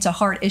it's a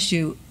heart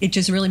issue, it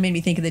just really made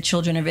me think of the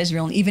children of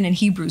Israel, and even in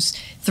Hebrews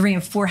 3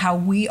 and 4, how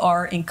we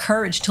are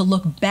encouraged to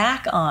look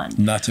back on.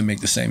 Not to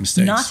make the same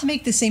mistakes. Not to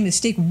make the same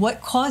mistake.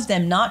 What caused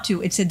them not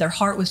to? It said their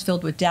heart was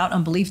filled with doubt,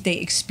 unbelief. They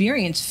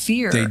experienced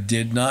fear. They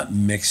did not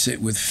mix it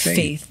with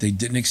faith. They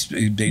didn't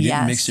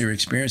mix their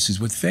experiences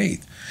with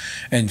faith.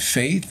 And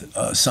faith,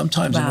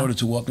 sometimes in order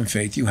to walk in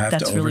faith, you have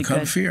to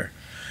overcome fear.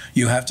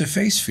 You have to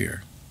face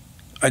fear.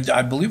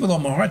 I believe with all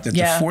my heart that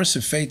the force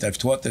of faith, I've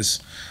taught this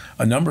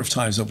a number of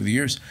times over the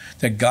years,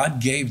 that God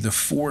gave the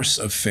force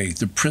of faith,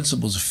 the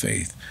principles of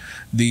faith,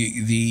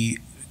 the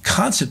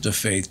concept of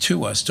faith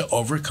to us to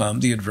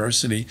overcome the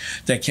adversity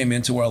that came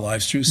into our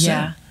lives through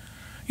sin.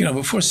 You know,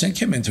 before sin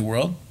came into the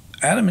world,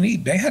 Adam and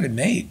Eve, they had it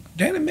made.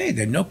 They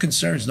had no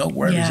concerns, no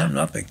worries,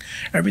 nothing.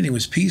 Everything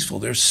was peaceful.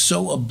 They're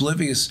so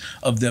oblivious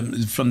of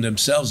them from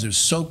themselves. They're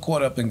so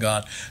caught up in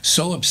God,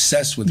 so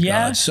obsessed with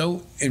God,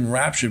 so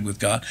enraptured with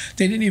God.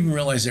 They didn't even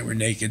realize they were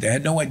naked. They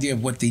had no idea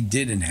of what they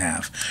didn't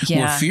have.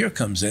 Where fear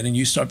comes in, and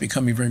you start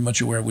becoming very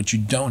much aware of what you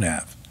don't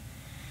have.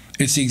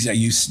 It's the exact,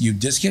 you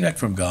disconnect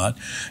from God.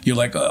 You're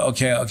like,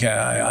 okay,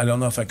 I don't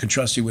know if I can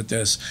trust you with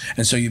this.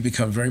 And so you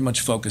become very much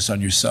focused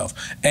on yourself.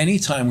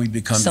 Anytime we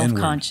become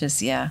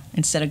self-conscious,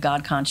 instead of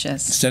God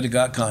conscious. Instead of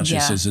God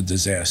conscious is a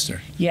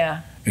disaster.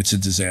 Yeah. It's a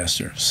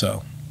disaster.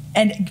 So.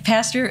 And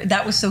Pastor,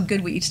 that was so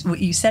good what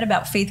you said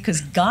about faith, because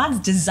God's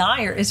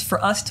desire is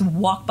for us to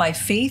walk by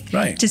faith,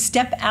 to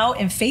step out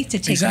in faith, to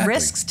take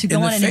risks, to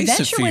go on an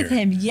adventure with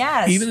him.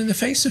 Yes. Even in the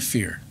face of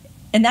fear.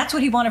 And that's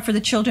what he wanted for the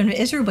children of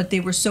Israel, but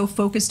they were so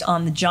focused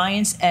on the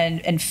giants,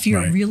 and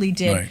fear really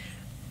did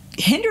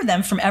hinder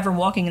them from ever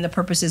walking in the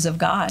purposes of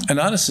God. And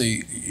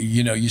honestly,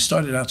 you know, you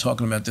started out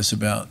talking about this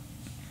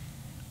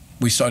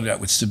we started out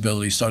with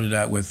stability, started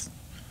out with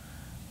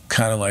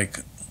kind of like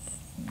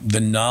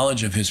the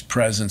knowledge of his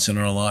presence in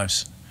our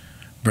lives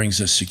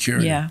brings us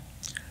security. Yeah.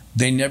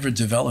 They never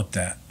developed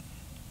that.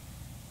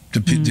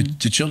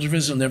 The children of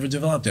Israel never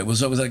developed that. It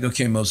was always like,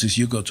 okay, Moses,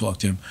 you go talk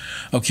to him.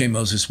 Okay,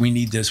 Moses, we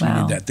need this, we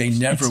need that. They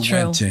never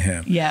went to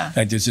him. Yeah.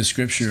 Like there's a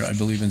scripture, I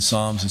believe in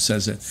Psalms, it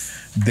says that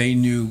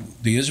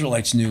the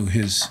Israelites knew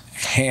his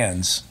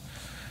hands,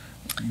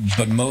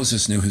 but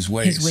Moses knew his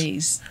ways. His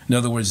ways. In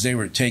other words, they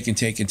were taking,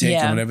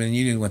 whatever they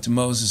needed went to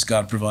Moses,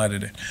 God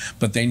provided it.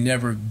 But they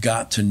never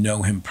got to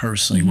know him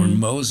personally, where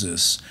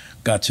Moses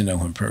got to know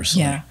him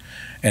personally. Yeah.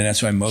 And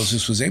that's why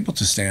Moses was able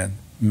to stand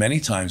many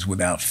times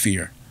without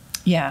fear.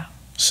 Yeah.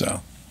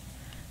 So,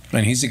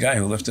 and he's the guy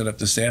who lifted up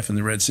the staff and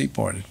the Red Sea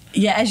parted.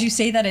 Yeah, as you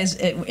say that as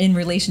in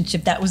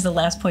relationship, that was the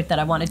last point that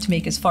I wanted to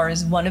make as far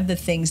as one of the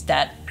things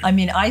that, I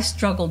mean, I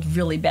struggled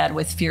really bad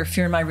with fear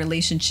in my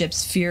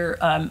relationships, fear.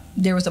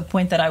 There was a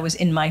point that I was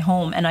in my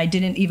home and I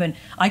couldn't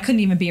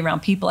even be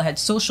around people. I had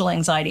social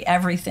anxiety,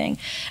 everything.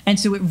 And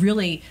so it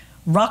really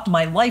rocked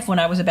my life when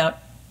I was about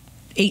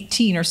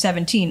 18 or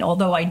 17,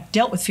 although I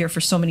dealt with fear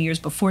for so many years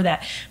before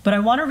that. But I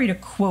want to read a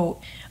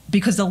quote,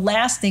 because the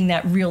last thing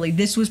that really,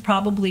 this was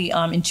probably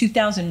in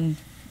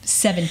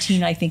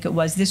 2017, I think it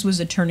was, this was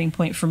a turning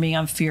point for me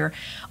on fear.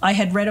 I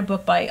had read a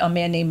book by a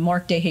man named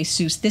Mark de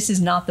Jesus. This is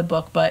not the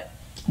book, but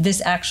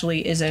this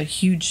actually is a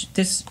huge,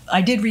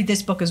 I did read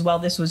this book as well.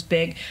 This was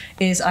big,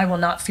 is I Will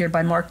Not Fear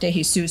by Mark de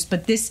Jesus.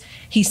 But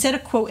he said a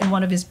quote in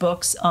one of his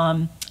books,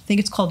 I think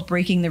it's called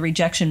Breaking the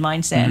Rejection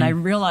Mindset. And I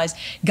realized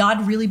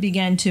God really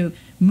began to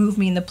move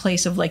me in the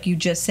place of, like you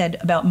just said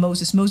about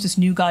Moses. Moses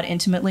knew God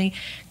intimately.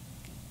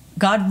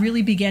 God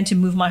really began to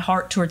move my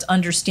heart towards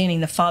understanding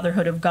the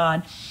fatherhood of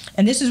God.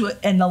 And this is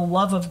and the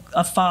love of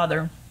a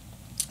father.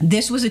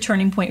 This was a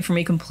turning point for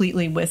me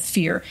completely with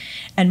fear.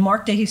 And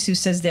Mark de Jesus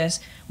says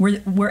this,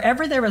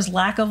 wherever there is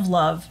lack of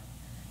love,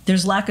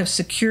 there's lack of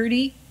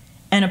security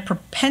and a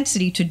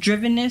propensity to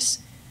drivenness,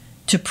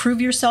 to prove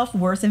your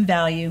self-worth and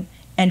value.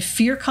 And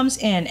fear comes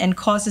in and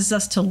causes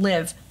us to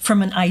live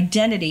from an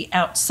identity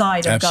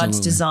outside of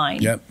God's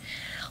design. Yep.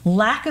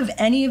 Lack of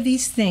any of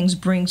these things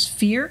brings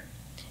fear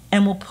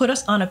and will put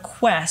us on a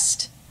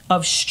quest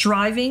of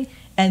striving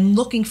and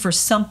looking for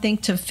something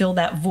to fill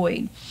that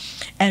void.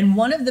 And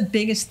one of the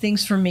biggest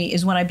things for me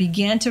is when I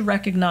began to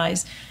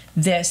recognize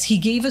this. He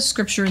gave a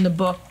scripture in the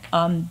book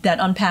that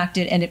unpacked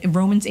it, and in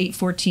Romans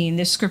 8:14,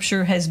 this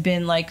scripture has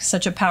been like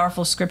such a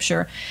powerful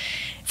scripture.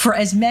 For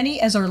as many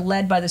as are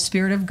led by the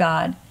Spirit of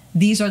God,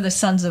 these are the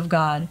sons of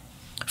God.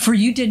 For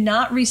you did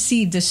not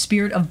receive the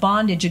spirit of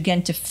bondage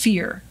again to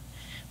fear.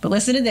 But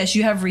listen to this,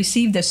 you have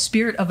received the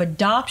spirit of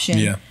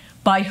adoption,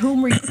 by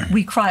whom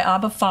we cry,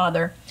 Abba,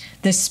 Father.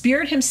 The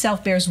Spirit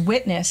himself bears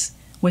witness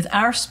with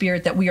our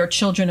spirit that we are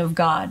children of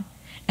God.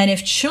 And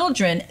if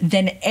children,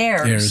 then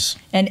heirs,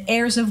 and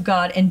heirs of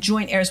God, and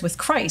joint heirs with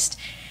Christ.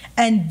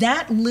 And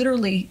that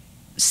literally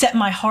set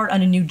my heart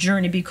on a new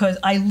journey, because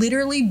I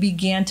literally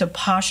began to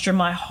posture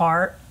my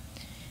heart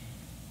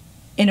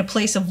in a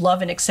place of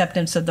love and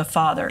acceptance of the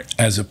Father.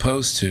 As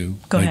opposed to,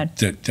 Go ahead.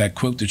 That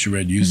quote that you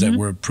read, used that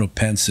word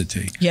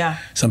propensity. Yeah.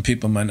 Some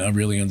people might not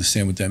really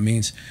understand what that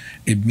means.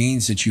 It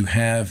means that you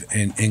have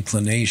an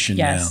inclination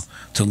now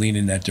to lean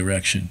in that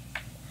direction.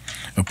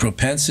 A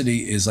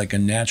propensity is like a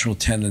natural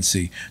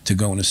tendency to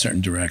go in a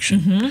certain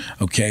direction.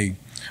 Okay.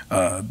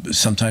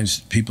 Sometimes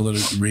people that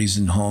are raised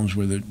in homes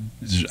where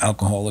there's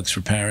alcoholics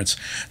for parents,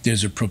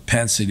 there's a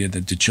propensity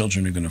that the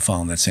children are going to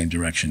follow in that same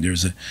direction.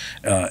 There's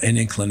an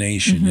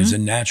inclination, there's a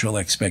natural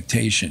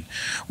expectation.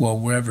 Well,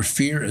 wherever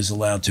fear is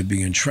allowed to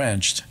be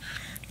entrenched,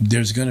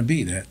 there's going to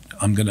be that.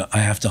 I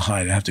have to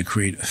hide. I have to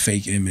create a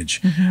fake image.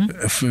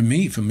 For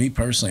me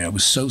personally, I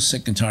was so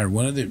sick and tired.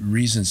 One of the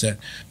reasons that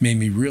made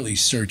me really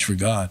search for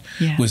God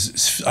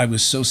was I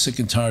was so sick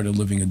and tired of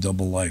living a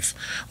double life,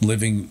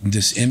 living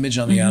this image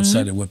on the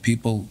outside of what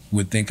people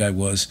would think I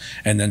was,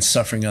 and then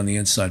suffering on the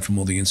inside from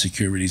all the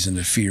insecurities and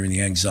the fear and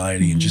the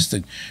anxiety and just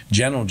the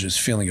general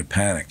feeling of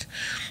panic.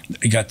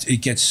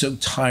 It gets so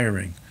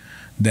tiring.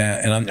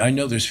 And I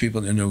know there's people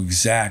that know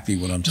exactly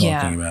what I'm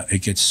talking about.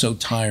 It gets so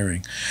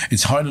tiring.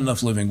 It's hard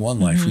enough living one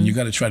life. When you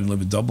got to try to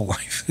live a double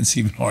life, it's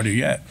even harder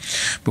yet.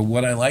 But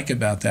what I like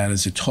about that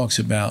is it talks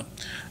about,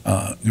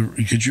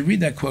 could you read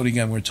that quote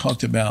again, where it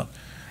talked about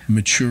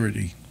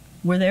maturity?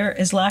 Where there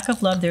is lack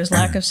of love, there's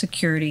lack of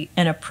security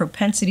and a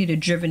propensity to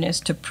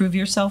drivenness, to prove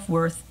your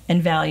self-worth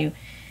and value.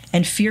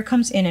 And fear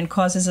comes in and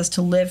causes us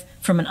to live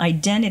from an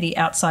identity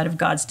outside of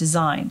God's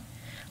design.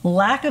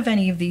 Lack of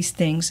any of these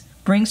things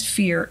brings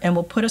fear and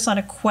will put us on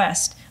a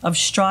quest of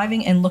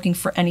striving and looking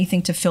for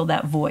anything to fill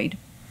that void.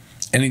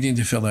 Anything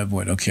to fill that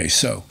void. Okay,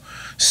 so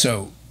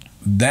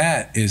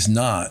that is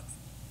not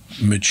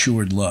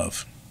matured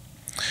love.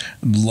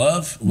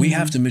 Love, we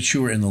have to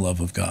mature in the love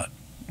of God.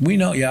 We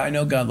know, I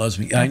know God loves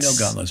me. I know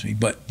God loves me.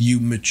 But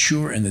you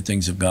mature in the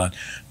things of God.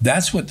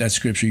 That's what that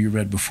scripture you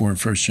read before in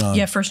 1 John.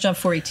 1 John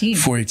 4:18.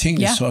 4:18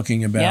 is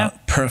talking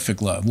about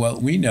perfect love. Well,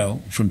 we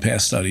know from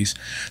past studies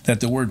that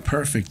the word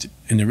perfect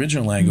in the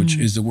original language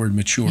is the word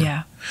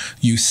mature.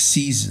 You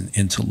season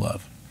into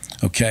love.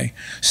 Okay?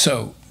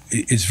 So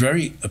it's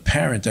very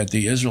apparent that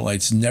the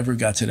Israelites never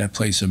got to that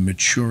place of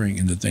maturing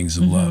in the things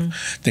of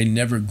love. They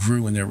never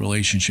grew in their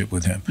relationship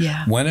with him.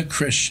 Yeah. When a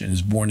Christian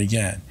is born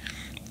again,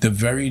 the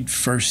very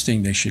first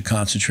thing they should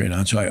concentrate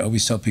on, so I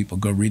always tell people,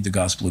 go read the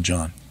Gospel of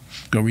John.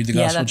 Go read the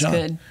Gospel of John.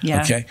 Good.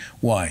 Yeah. Okay?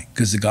 Why?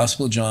 Because the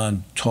Gospel of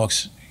John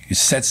it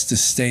sets the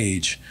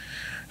stage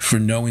for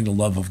knowing the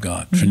love of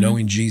God, for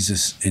knowing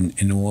Jesus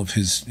in all of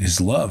his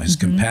love, his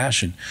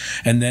compassion.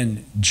 And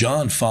then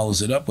John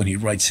follows it up when he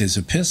writes his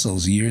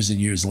epistles years and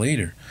years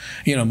later.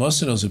 You know,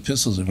 most of those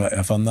epistles,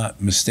 if I'm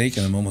not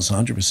mistaken, I'm almost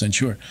 100%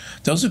 sure,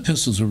 those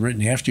epistles were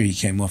written after he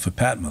came off of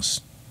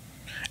Patmos.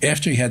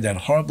 After he had that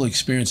horrible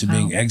experience of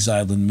being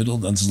exiled in the middle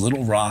of this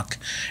little rock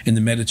in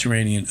the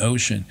Mediterranean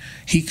Ocean,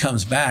 he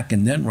comes back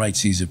and then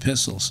writes these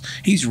epistles.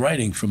 He's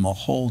writing from a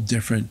whole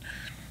different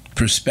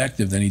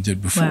perspective than he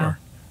did before. Wow.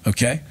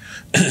 Okay?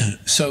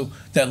 So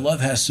that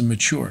love has to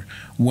mature.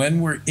 When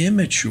we're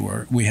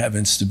immature, we have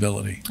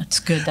instability. That's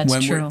good. That's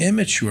when true. When we're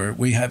immature,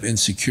 we have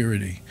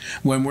insecurity.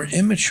 When we're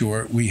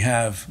immature, we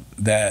have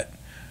that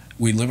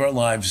we live our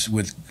lives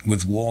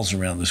with walls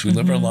around us. We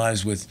live our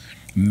lives with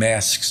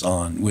masks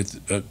on, with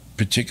a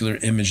particular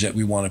image that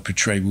we want to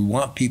portray. We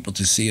want people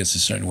to see us a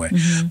certain way.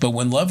 But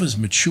when love is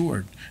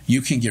matured,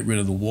 you can get rid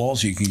of the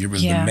walls, you can get rid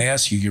of the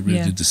masks, you get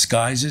rid of the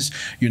disguises.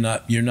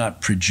 You're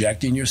not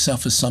projecting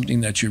yourself as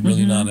something that you're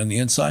really not on the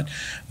inside.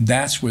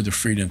 That's where the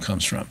freedom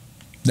comes from.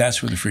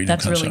 That's where the freedom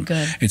comes really from.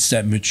 Good. It's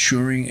that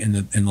maturing in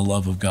the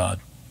love of God.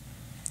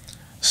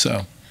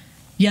 So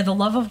yeah, the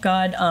love of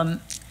God,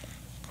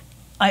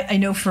 I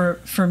know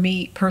for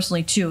me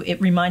personally too,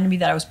 it reminded me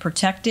that I was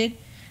protected,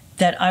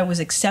 that I was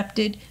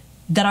accepted,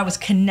 that I was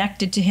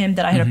connected to him,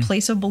 that I had a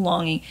place of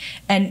belonging.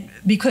 And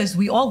because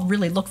we all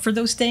really look for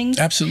those things.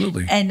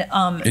 Absolutely. And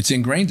it's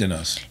ingrained in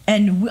us.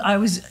 And I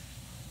was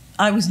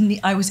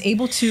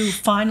able to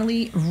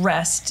finally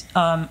rest.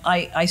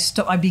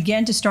 I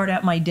began to start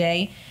out my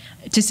day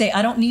to say,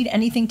 I don't need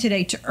anything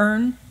today to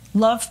earn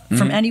love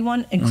from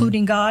anyone,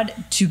 including God,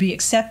 to be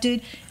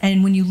accepted.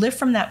 And when you live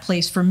from that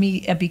place, for me,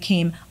 it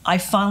became, I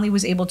finally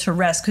was able to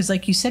rest. Because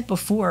like you said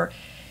before,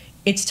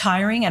 it's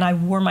tiring, and I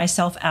wore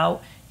myself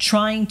out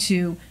trying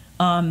to,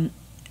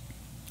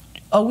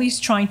 always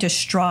trying to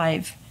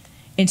strive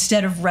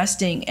instead of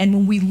resting. And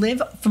when we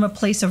live from a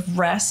place of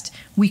rest,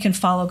 we can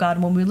follow God.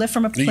 And when we live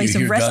from a place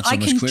of rest, I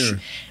can,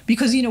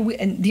 because, you know,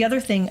 and the other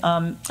thing,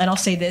 and I'll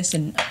say this,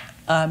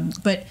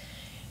 but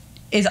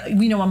is,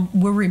 you know,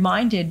 we're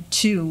reminded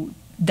too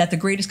that the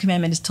greatest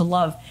commandment is to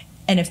love.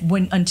 And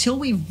until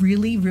we've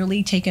really,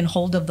 really taken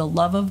hold of the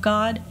love of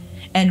God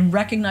and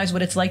recognize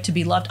what it's like to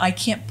be loved, I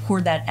can't pour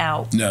that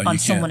out on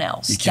someone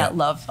else, that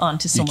love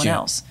onto someone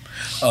else.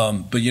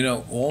 But, you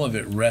know, all of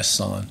it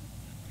rests on,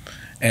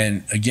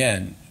 and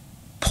again,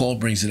 Paul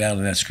brings it out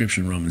in that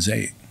scripture in Romans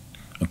 8,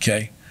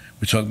 okay?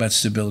 We talk about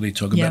stability,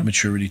 talk about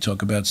maturity,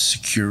 talk about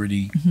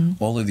security,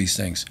 all of these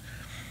things.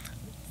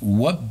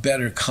 What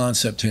better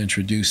concept to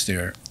introduce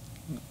there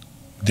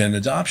than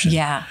adoption?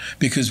 Yeah.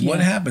 Because what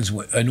happens,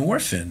 an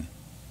orphan,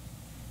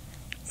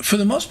 for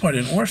the most part,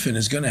 an orphan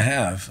is going to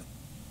have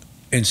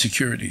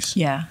insecurities.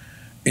 Yeah.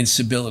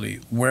 Instability.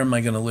 Where am I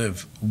going to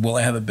live? Will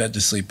I have a bed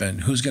to sleep in?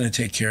 Who's going to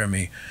take care of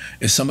me?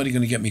 Is somebody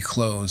going to get me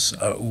clothes?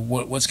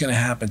 What's going to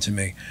happen to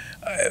me?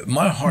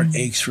 My heart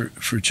aches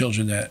for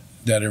children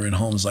that are in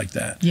homes like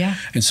that. Yeah.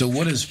 And so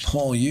what does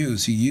Paul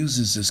use? He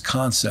uses this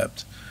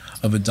concept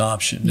of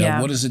adoption. Now,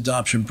 what does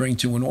adoption bring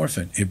to an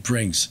orphan? It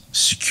brings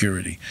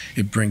security.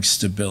 It brings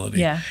stability.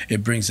 Yeah.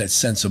 It brings that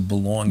sense of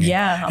belonging.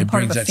 Yeah, I'm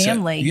part of a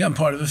family. I'm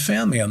part of a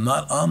family. I'm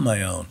not on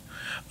my own.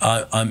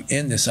 I'm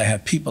in this. I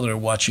have people that are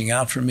watching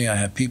out for me. I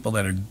have people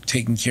that are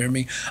taking care of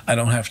me. I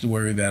don't have to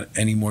worry about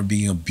anymore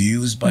being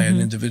abused by an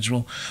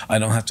individual. I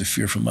don't have to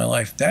fear for my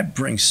life. That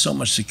brings so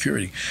much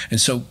security.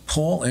 And so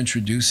Paul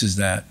introduces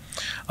that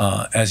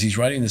as he's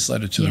writing this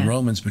letter to the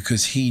Romans,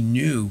 because he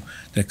knew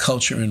that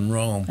culture in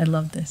Rome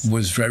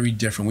was very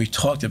different. We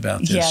talked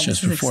about this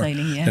just before.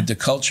 That the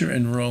culture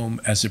in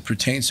Rome, as it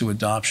pertains to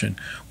adoption,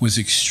 was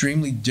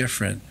extremely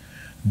different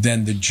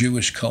than the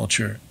Jewish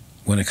culture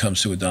when it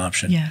comes to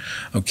adoption. Yeah.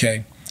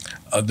 Okay?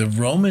 The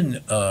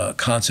Roman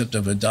concept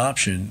of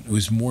adoption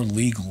was more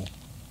legal.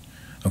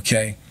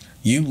 Okay?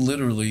 You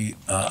literally,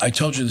 I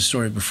told you the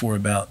story before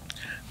about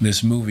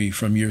this movie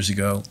from years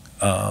ago.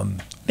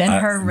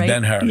 Ben-Hur, right?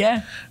 Ben-Hur.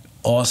 Yeah.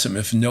 Awesome.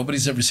 If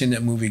nobody's ever seen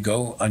that movie,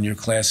 go on your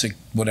classic,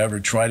 whatever,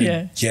 try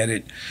to get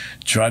it.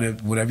 Try to,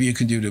 whatever you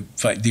can do to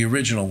fight the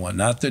original one,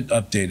 not the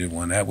updated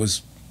one. That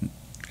was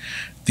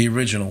the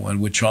original one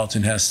with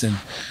Charlton Heston.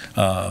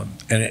 And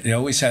it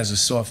always has a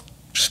soft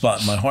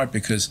spot in my heart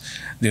because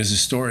there's a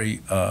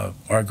story,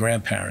 our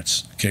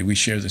grandparents, okay, we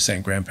share the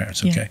same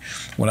grandparents, okay?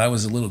 When I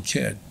was a little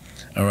kid,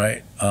 all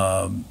right,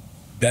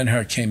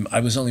 Ben-Hur came,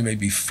 I was only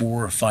maybe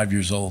 4 or 5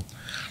 years old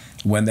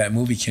when that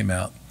movie came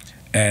out,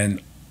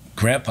 and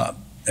Grandpa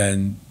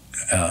and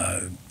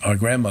our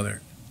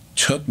grandmother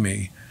took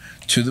me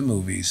to the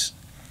movies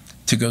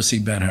to go see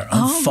Ben-Hur.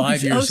 I'm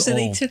 5 years old. So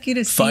they took you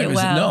to see it?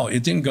 Wow. No,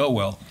 it didn't go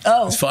well.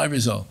 I was 5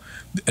 years old.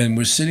 And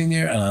we're sitting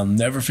there, and I'll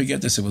never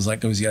forget this. It was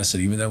like it was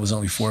yesterday. Even though I was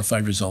only 4 or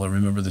 5 years old, I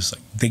remember this.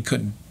 Like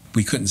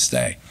we couldn't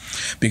stay.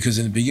 Because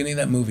in the beginning of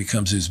that movie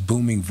comes this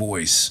booming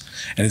voice,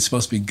 and it's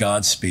supposed to be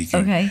God speaking.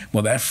 Okay.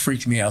 Well, that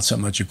freaked me out so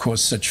much. It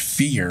caused such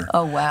fear.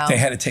 Oh, wow. They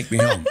had to take me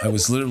home. I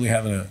was literally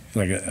having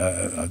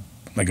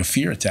a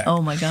fear attack.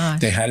 Oh my gosh.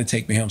 They had to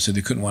take me home so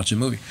they couldn't watch the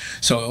movie.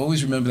 So I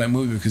always remember that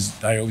movie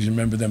because I always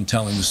remember them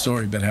telling the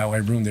story about how I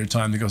ruined their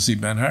time to go see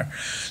Ben-Hur.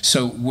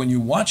 So when you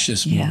watch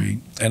this movie,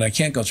 and I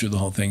can't go through the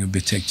whole thing, it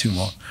would take too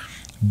long.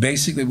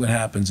 Basically what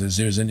happens is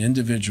there's an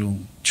individual,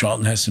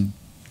 Charlton Heston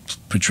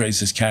portrays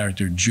this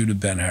character, Judah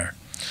Ben-Hur.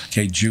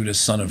 Okay, Judah,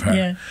 son of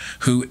Hur,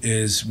 who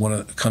is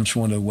comes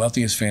from one of the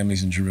wealthiest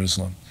families in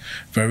Jerusalem.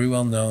 Very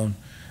well known.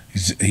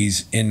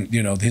 He's in,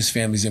 his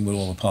family's in with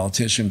all the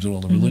politicians, with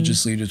all the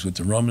religious leaders, with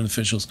the Roman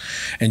officials.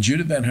 And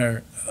Judah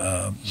Ben-Hur,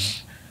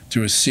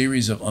 through a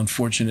series of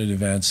unfortunate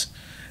events,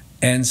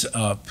 ends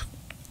up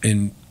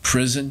in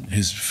prison.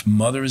 His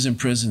mother is in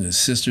prison, his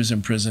sister's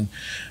in prison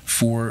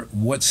for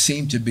what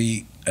seemed to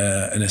be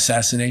an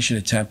assassination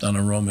attempt on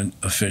a Roman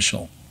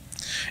official.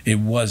 It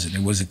wasn't.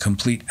 It was a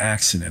complete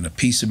accident. A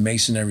piece of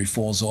masonry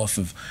falls off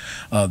of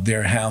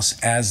their house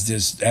as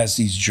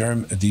these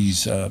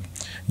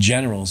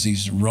generals,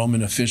 these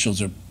Roman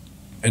officials are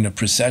in a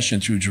procession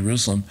through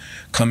Jerusalem,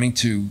 coming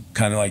to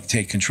kind of like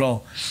take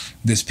control.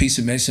 This piece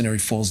of masonry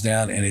falls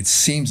down, and it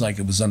seems like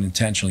it was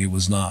unintentional. It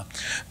was not.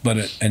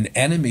 But an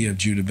enemy of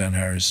Judah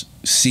Ben-Hur's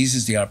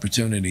seizes the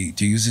opportunity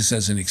to use this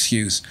as an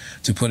excuse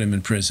to put him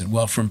in prison.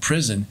 Well, from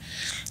prison,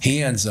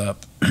 he ends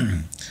up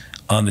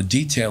on the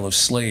detail of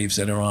slaves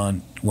that are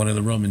on one of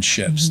the Roman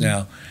ships.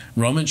 Now,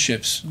 Roman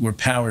ships were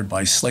powered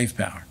by slave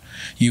power.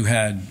 You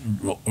had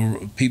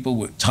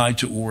people tied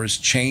to oars,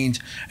 chained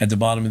at the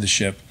bottom of the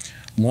ship.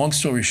 Long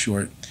story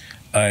short,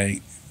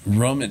 the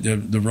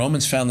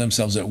Romans found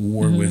themselves at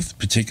war with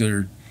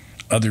particular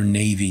other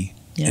navy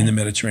in the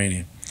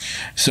Mediterranean.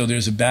 So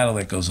there's a battle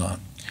that goes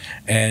on.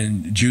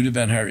 And Judah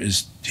Ben-Hur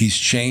he's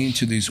chained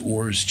to these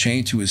oars,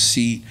 chained to his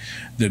seat.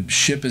 The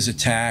ship is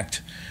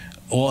attacked.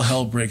 All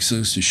hell breaks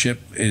loose. The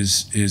ship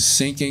is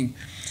sinking.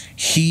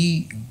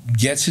 He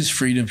gets his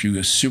freedom through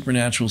a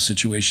supernatural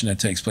situation that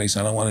takes place.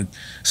 I don't want to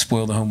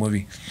spoil the whole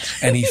movie.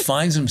 And he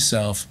finds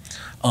himself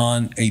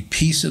on a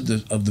piece of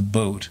the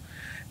boat,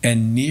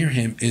 and near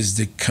him is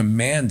the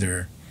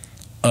commander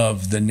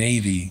of the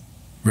navy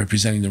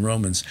representing the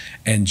Romans.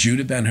 And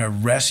Judah Ben-Hur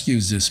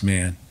rescues this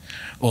man,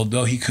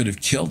 although he could have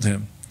killed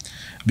him,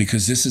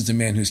 because this is the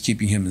man who's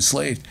keeping him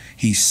enslaved.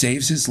 He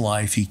saves his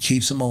life. He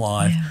keeps him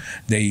alive.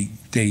 Yeah.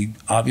 They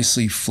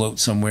obviously float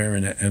somewhere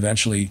and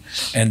eventually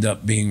end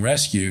up being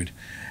rescued.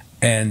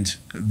 And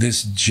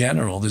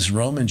this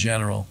Roman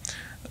general,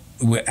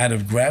 out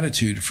of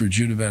gratitude for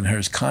Judah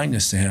Ben-Hur's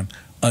kindness to him,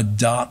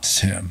 adopts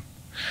him.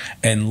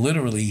 And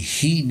literally,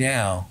 he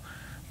now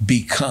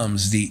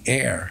becomes the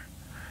heir.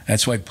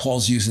 That's why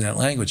Paul's using that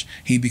language.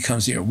 He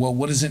becomes the heir. Well,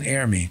 what does an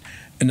heir mean?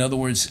 In other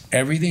words,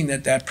 everything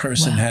that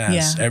person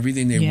has,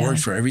 everything they worked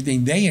for,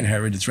 everything they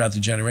inherited throughout the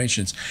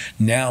generations,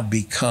 now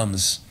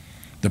becomes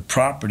the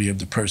property of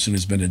the person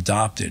who's been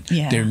adopted.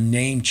 Yeah. Their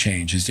name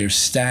changes, their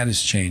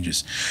status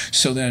changes.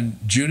 So then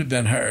Judah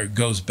Ben-Hur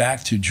goes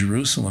back to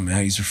Jerusalem.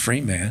 Now he's a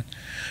free man.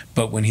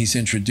 But when he's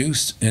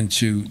introduced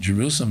into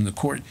Jerusalem, the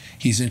court,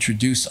 he's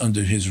introduced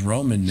under his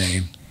Roman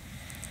name.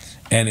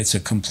 And it's a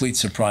complete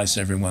surprise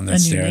to everyone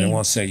that's there. And I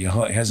won't say, he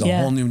has a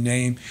whole new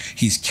name.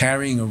 He's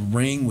carrying a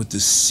ring with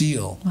the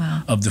seal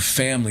of the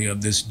family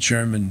of this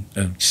German,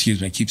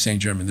 I keep saying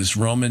German, this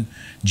Roman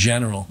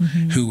general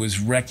who was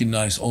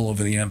recognized all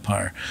over the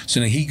empire. So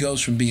now he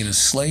goes from being a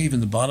slave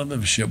in the bottom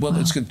of a ship. Well,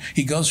 it's good.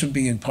 He goes from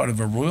being part of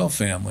a royal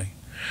family,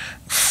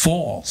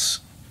 falls.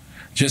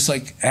 Just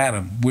like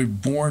Adam, we're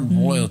born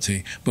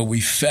royalty, but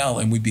we fell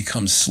and we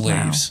become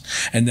slaves.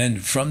 And then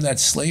from that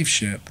slave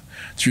ship,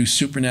 through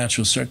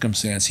supernatural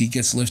circumstance, he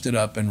gets lifted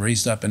up and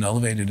raised up and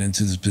elevated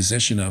into the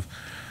position of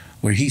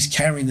where he's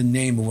carrying the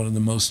name of one of the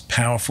most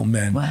powerful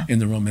men in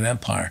the Roman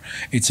Empire.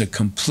 It's a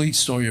complete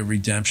story of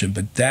redemption,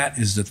 but that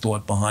is the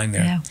thought behind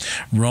there. Yeah.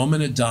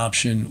 Roman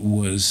adoption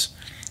was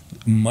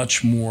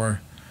much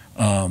more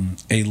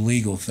a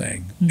legal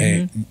thing.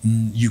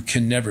 You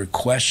can never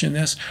question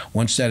this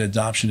once that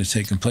adoption has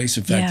taken place.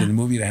 In fact, in the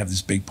movie, they have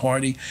this big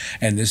party,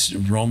 and this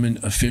Roman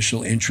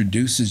official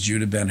introduces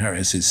Judah Ben-Hur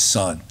as his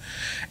son.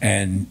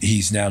 And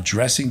he's now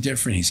dressing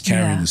different. He's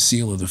carrying the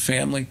seal of the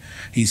family.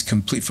 He's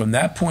complete. From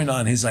that point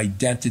on, his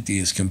identity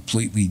is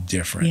completely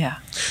different. Yeah.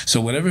 So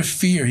whatever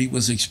fear he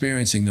was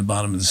experiencing in the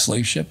bottom of the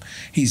slave ship,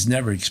 he's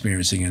never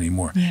experiencing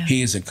anymore. Yeah.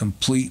 He is a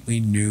completely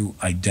new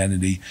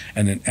identity.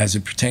 And as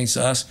it pertains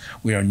to us,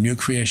 we are new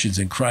creations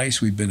in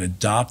Christ. We've been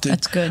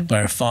adopted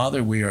by our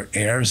Father. We are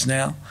heirs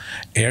now,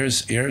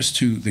 heirs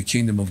to the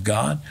kingdom of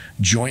God,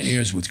 joint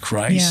heirs with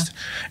Christ.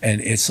 Yeah.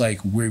 And it's like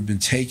we've been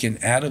taken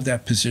out of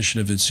that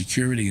position of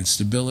insecurity,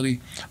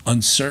 instability,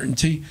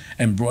 uncertainty,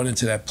 and brought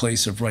into that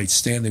place of right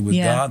standing with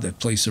God, that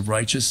place of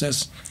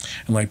righteousness.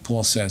 And like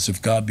Paul says,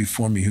 if God be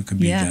for me, who can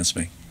be against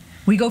me?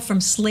 We go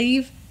from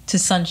slave to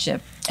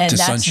sonship. And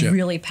that's sonship.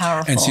 Really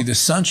powerful. And see, the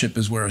sonship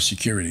is where our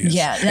security is.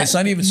 Yeah, it's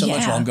not even so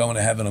much, well, I'm going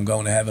to heaven,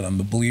 I'm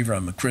a believer,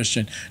 I'm a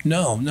Christian.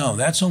 No,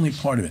 that's only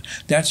part of it.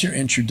 That's your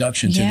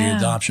introduction to the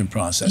adoption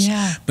process.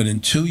 Yeah. But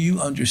until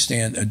you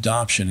understand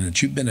adoption and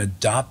that you've been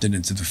adopted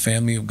into the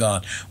family of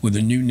God with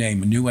a new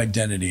name, a new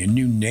identity, a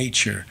new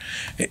nature,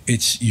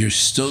 you're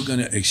still going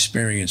to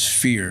experience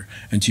fear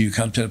until you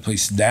come to the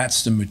place.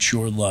 That's the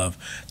mature love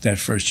that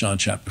 1 John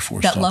chapter 4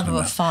 is talking about. That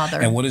love of a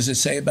father. And what does it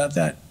say about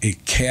that?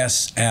 It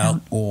casts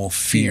out all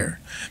fear,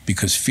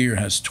 because fear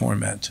has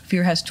torment.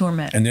 Fear has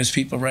torment. And there's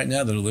people right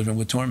now that are living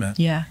with torment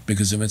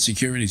because of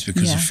insecurities,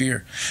 because of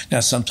fear. Now,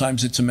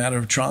 sometimes it's a matter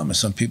of trauma.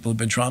 Some people have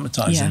been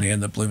traumatized and they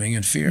end up living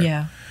in fear.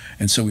 Yeah.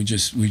 And so we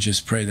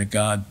just pray that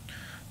God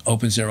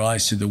opens their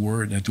eyes to the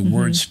Word, that the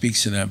Word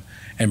speaks to them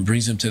and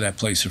brings them to that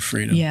place of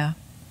freedom. Yeah.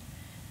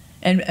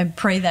 And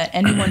pray that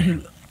anyone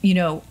who,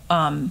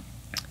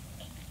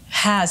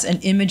 has an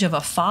image of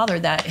a father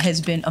that has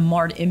been a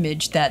marred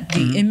image, that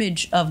the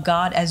image of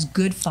God as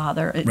good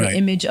father, the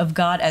image of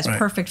God as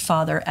perfect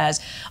father, as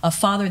a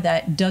father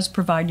that does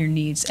provide your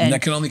needs. And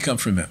that can only come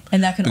from him.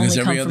 And that can only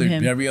come from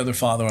him. Every other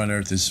father on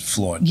earth is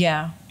flawed.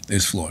 Yeah.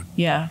 Is flawed.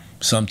 Yeah.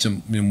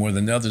 Some more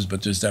than others,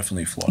 but there's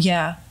definitely flaws.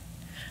 Yeah.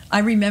 I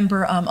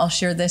remember, I'll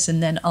share this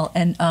and then I'll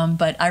end,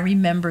 but I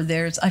remember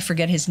I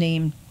forget his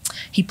name.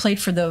 He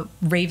played for the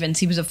Ravens.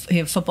 He was a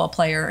football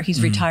player.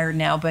 He's retired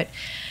now, but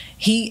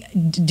he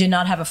did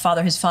not have a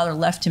father. His father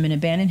left him and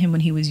abandoned him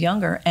when he was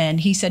younger. And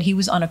he said he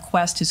was on a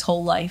quest his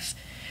whole life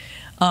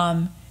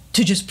to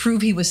just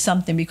prove he was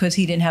something because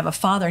he didn't have a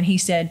father. And he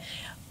said,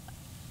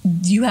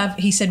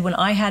 when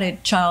I had a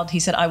child, he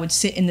said, I would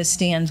sit in the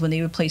stands when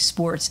they would play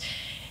sports.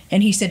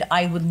 And he said,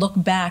 I would look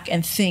back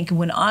and think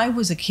when I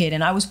was a kid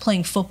and I was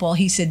playing football,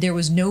 he said, there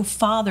was no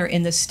father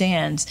in the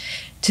stands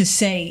to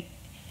say,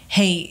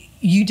 hey,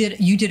 you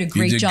did a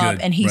great job.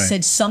 Good. And he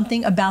said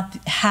something about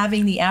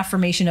having the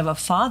affirmation of a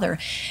father,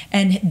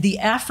 and the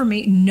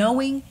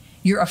knowing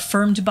you're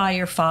affirmed by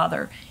your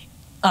father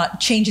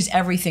changes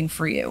everything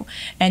for you.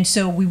 And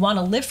so we want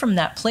to live from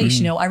that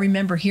place. I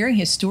remember hearing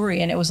his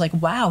story and it was like,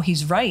 wow,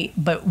 he's right.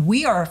 But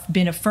we are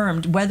been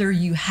affirmed whether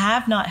you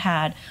have not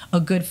had a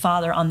good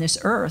father on this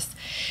earth.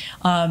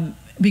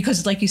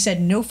 Because like you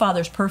said, no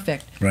father's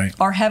perfect. Right.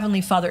 Our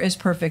Heavenly Father is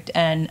perfect.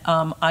 And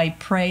I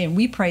pray and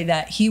we pray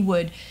that he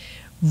would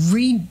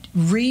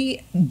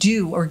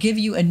redo or give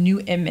you a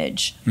new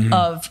image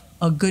of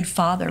a good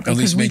father. At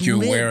least make you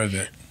aware of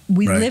it.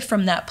 We live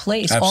from that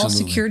place. Absolutely. All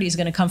security is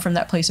going to come from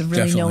that place of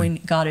really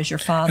knowing God as your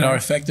Father. And our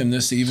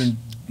effectiveness to even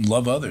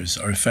love others,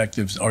 our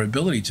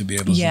ability to be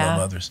able to love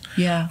others,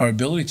 our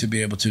ability to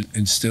be able to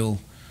instill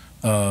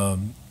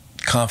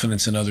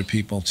confidence in other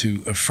people,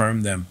 to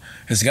affirm them,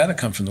 has got to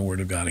come from the Word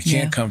of God. It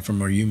can't come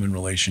from our human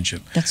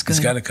relationship. That's good. It's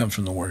got to come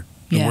from the Word.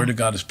 The Word of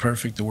God is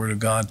perfect. The Word of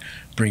God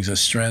brings us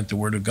strength. The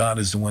Word of God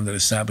is the one that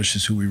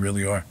establishes who we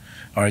really are,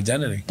 our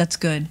identity. That's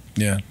good.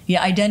 Yeah.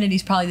 Yeah, identity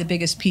is probably the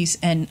biggest piece,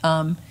 and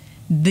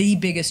the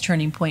biggest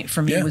turning point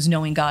for me was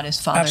knowing God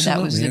as Father. Absolutely.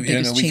 That was the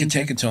biggest change. We could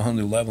take it to a whole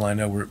new level. I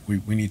know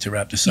we need to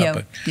wrap this up,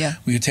 but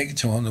we could take it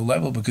to a whole new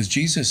level because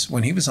Jesus,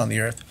 when he was on the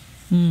earth,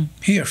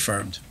 he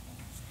affirmed.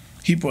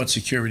 He brought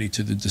security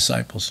to the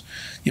disciples.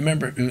 You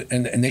remember,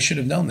 and they should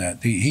have known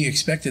that. He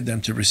expected them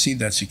to receive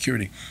that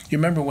security. You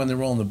remember when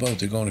they're on the boat,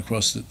 they're going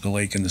across the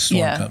lake and the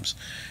storm comes.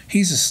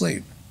 He's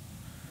asleep.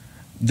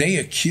 They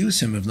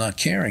accuse him of not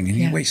caring, and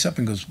he wakes up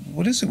and goes,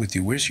 what is it with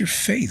you? Where's your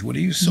faith? What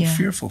are you so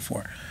fearful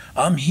for?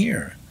 I'm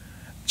here.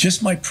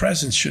 Just my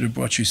presence should have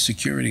brought you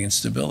security and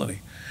stability.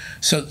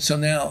 So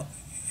now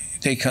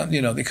they come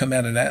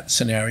out of that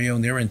scenario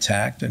and they're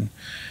intact,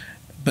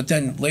 but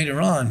then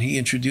later on, he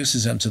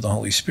introduces them to the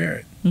Holy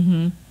Spirit.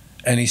 Mm-hmm.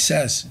 And he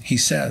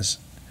says,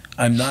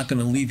 I'm not going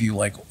to leave you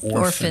like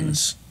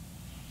orphans.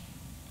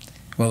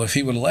 Well, if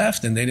he would have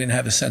left and they didn't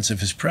have a sense of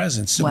his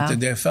presence, what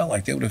did they have felt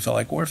like? They would have felt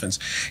like orphans.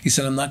 He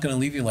said, I'm not going to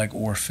leave you like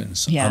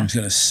orphans. Yeah.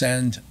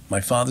 My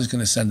Father's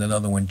going to send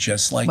another one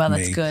just like me,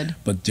 that's good.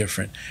 But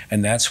different.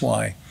 And that's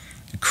why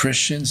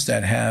Christians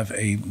that have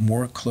a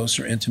more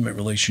closer, intimate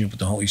relationship with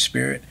the Holy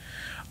Spirit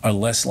are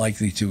less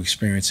likely to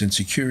experience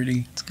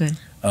insecurity. That's good.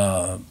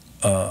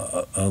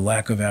 A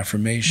lack of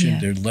affirmation. Yeah.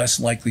 They're less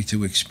likely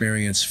to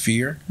experience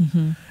fear.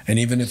 Mm-hmm. And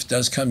even if it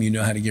does come, you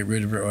know how to get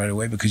rid of it right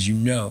away because you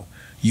know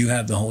you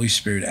have the Holy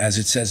Spirit, as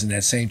it says in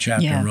that same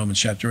chapter in Romans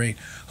chapter 8,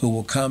 who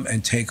will come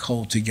and take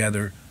hold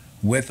together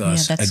with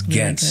us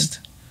against,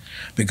 really,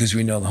 because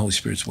we know the Holy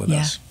Spirit's with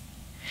us.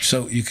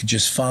 So you could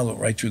just follow it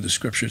right through the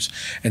scriptures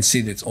and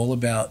see that it's all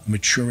about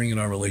maturing in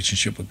our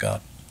relationship with God.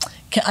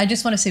 I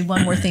just want to say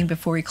one more thing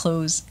before we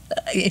close.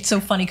 It's so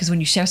funny because when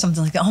you share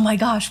something like that, oh my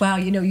gosh, wow,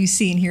 you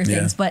see and hear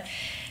things. But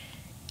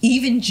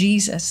even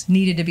Jesus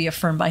needed to be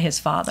affirmed by his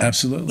Father.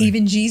 Absolutely.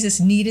 Even Jesus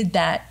needed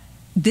that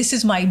this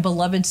is my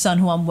beloved son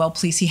who I'm well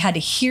pleased. He had to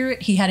hear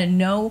it. He had to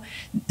know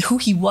who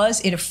he was.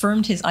 It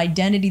affirmed his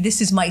identity.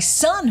 This is my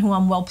son who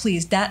I'm well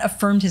pleased. That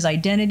affirmed his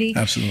identity.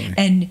 Absolutely.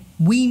 And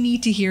we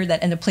need to hear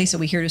that. And the place that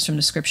we hear is from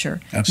the scripture.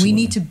 Absolutely. We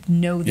need to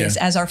know this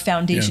as our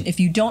foundation. If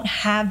you don't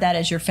have that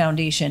as your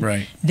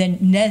foundation, then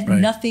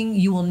nothing,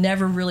 you will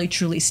never really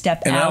truly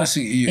step and out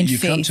honestly, in you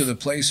faith. come to the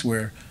place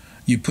where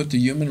you put the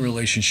human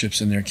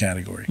relationships in their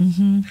category.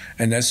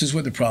 And this is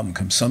where the problem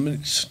comes.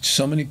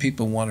 So many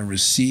people want to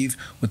receive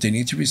what they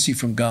need to receive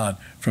from God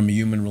from a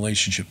human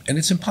relationship. And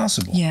it's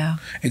impossible. Yeah.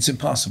 It's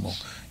impossible.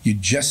 You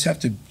just have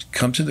to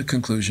come to the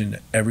conclusion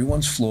that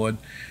everyone's flawed.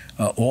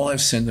 All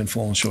have sinned and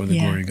fallen short of the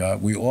glory of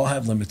God. We all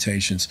have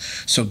limitations.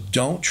 So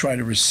don't try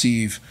to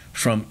receive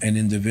from an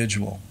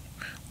individual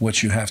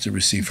what you have to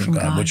receive from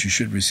God, what you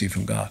should receive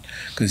from God,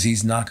 because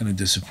he's not going to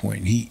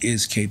disappoint. He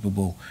is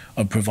capable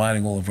of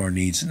providing all of our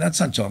needs. And that's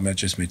not talking about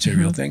just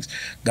material things.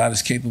 God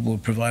is capable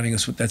of providing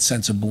us with that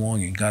sense of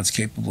belonging. God's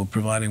capable of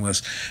providing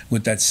us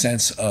with that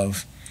sense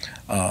of,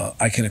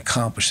 I can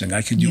accomplish things.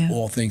 I can do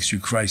all things through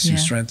Christ who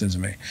strengthens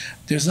me.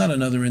 There's not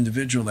another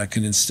individual that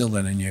can instill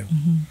that in you.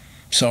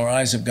 So our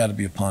eyes have got to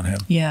be upon him.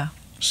 Yeah.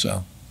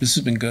 So this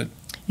has been good.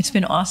 It's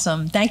been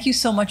awesome. Thank you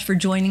so much for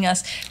joining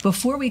us.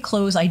 Before we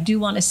close, I do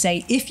want to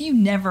say, if you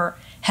never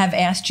have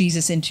asked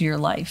Jesus into your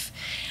life,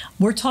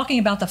 we're talking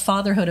about the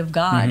fatherhood of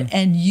God,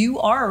 and you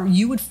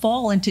would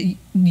fall into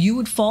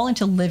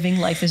living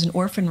life as an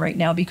orphan right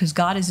now, because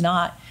God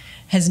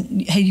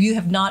you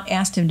have not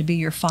asked him to be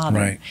your father.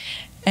 Right.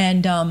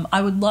 And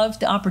I would love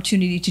the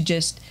opportunity to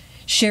just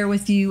share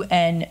with you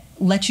and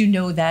let you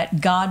know that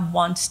God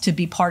wants to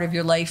be part of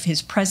your life,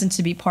 his presence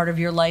to be part of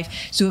your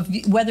life. So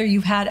whether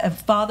you've had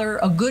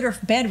a good or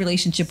bad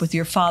relationship with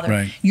your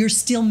father, you're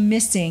still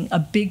missing a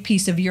big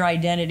piece of your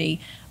identity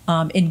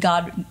in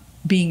God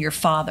being your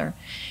father.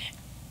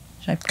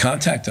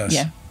 Contact us.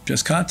 Yeah.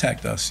 Just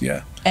contact us.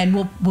 Yeah. And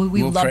we'll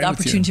love the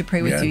opportunity to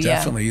pray with you. Yeah,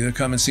 definitely. Either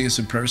come and see us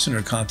in person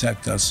or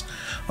contact us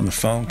on the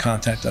phone,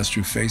 contact us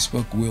through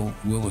Facebook.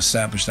 We'll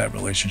establish that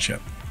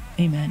relationship.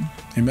 Amen.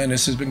 Amen.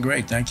 This has been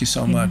great. Thank you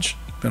so much.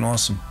 It's been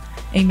awesome.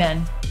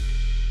 Amen.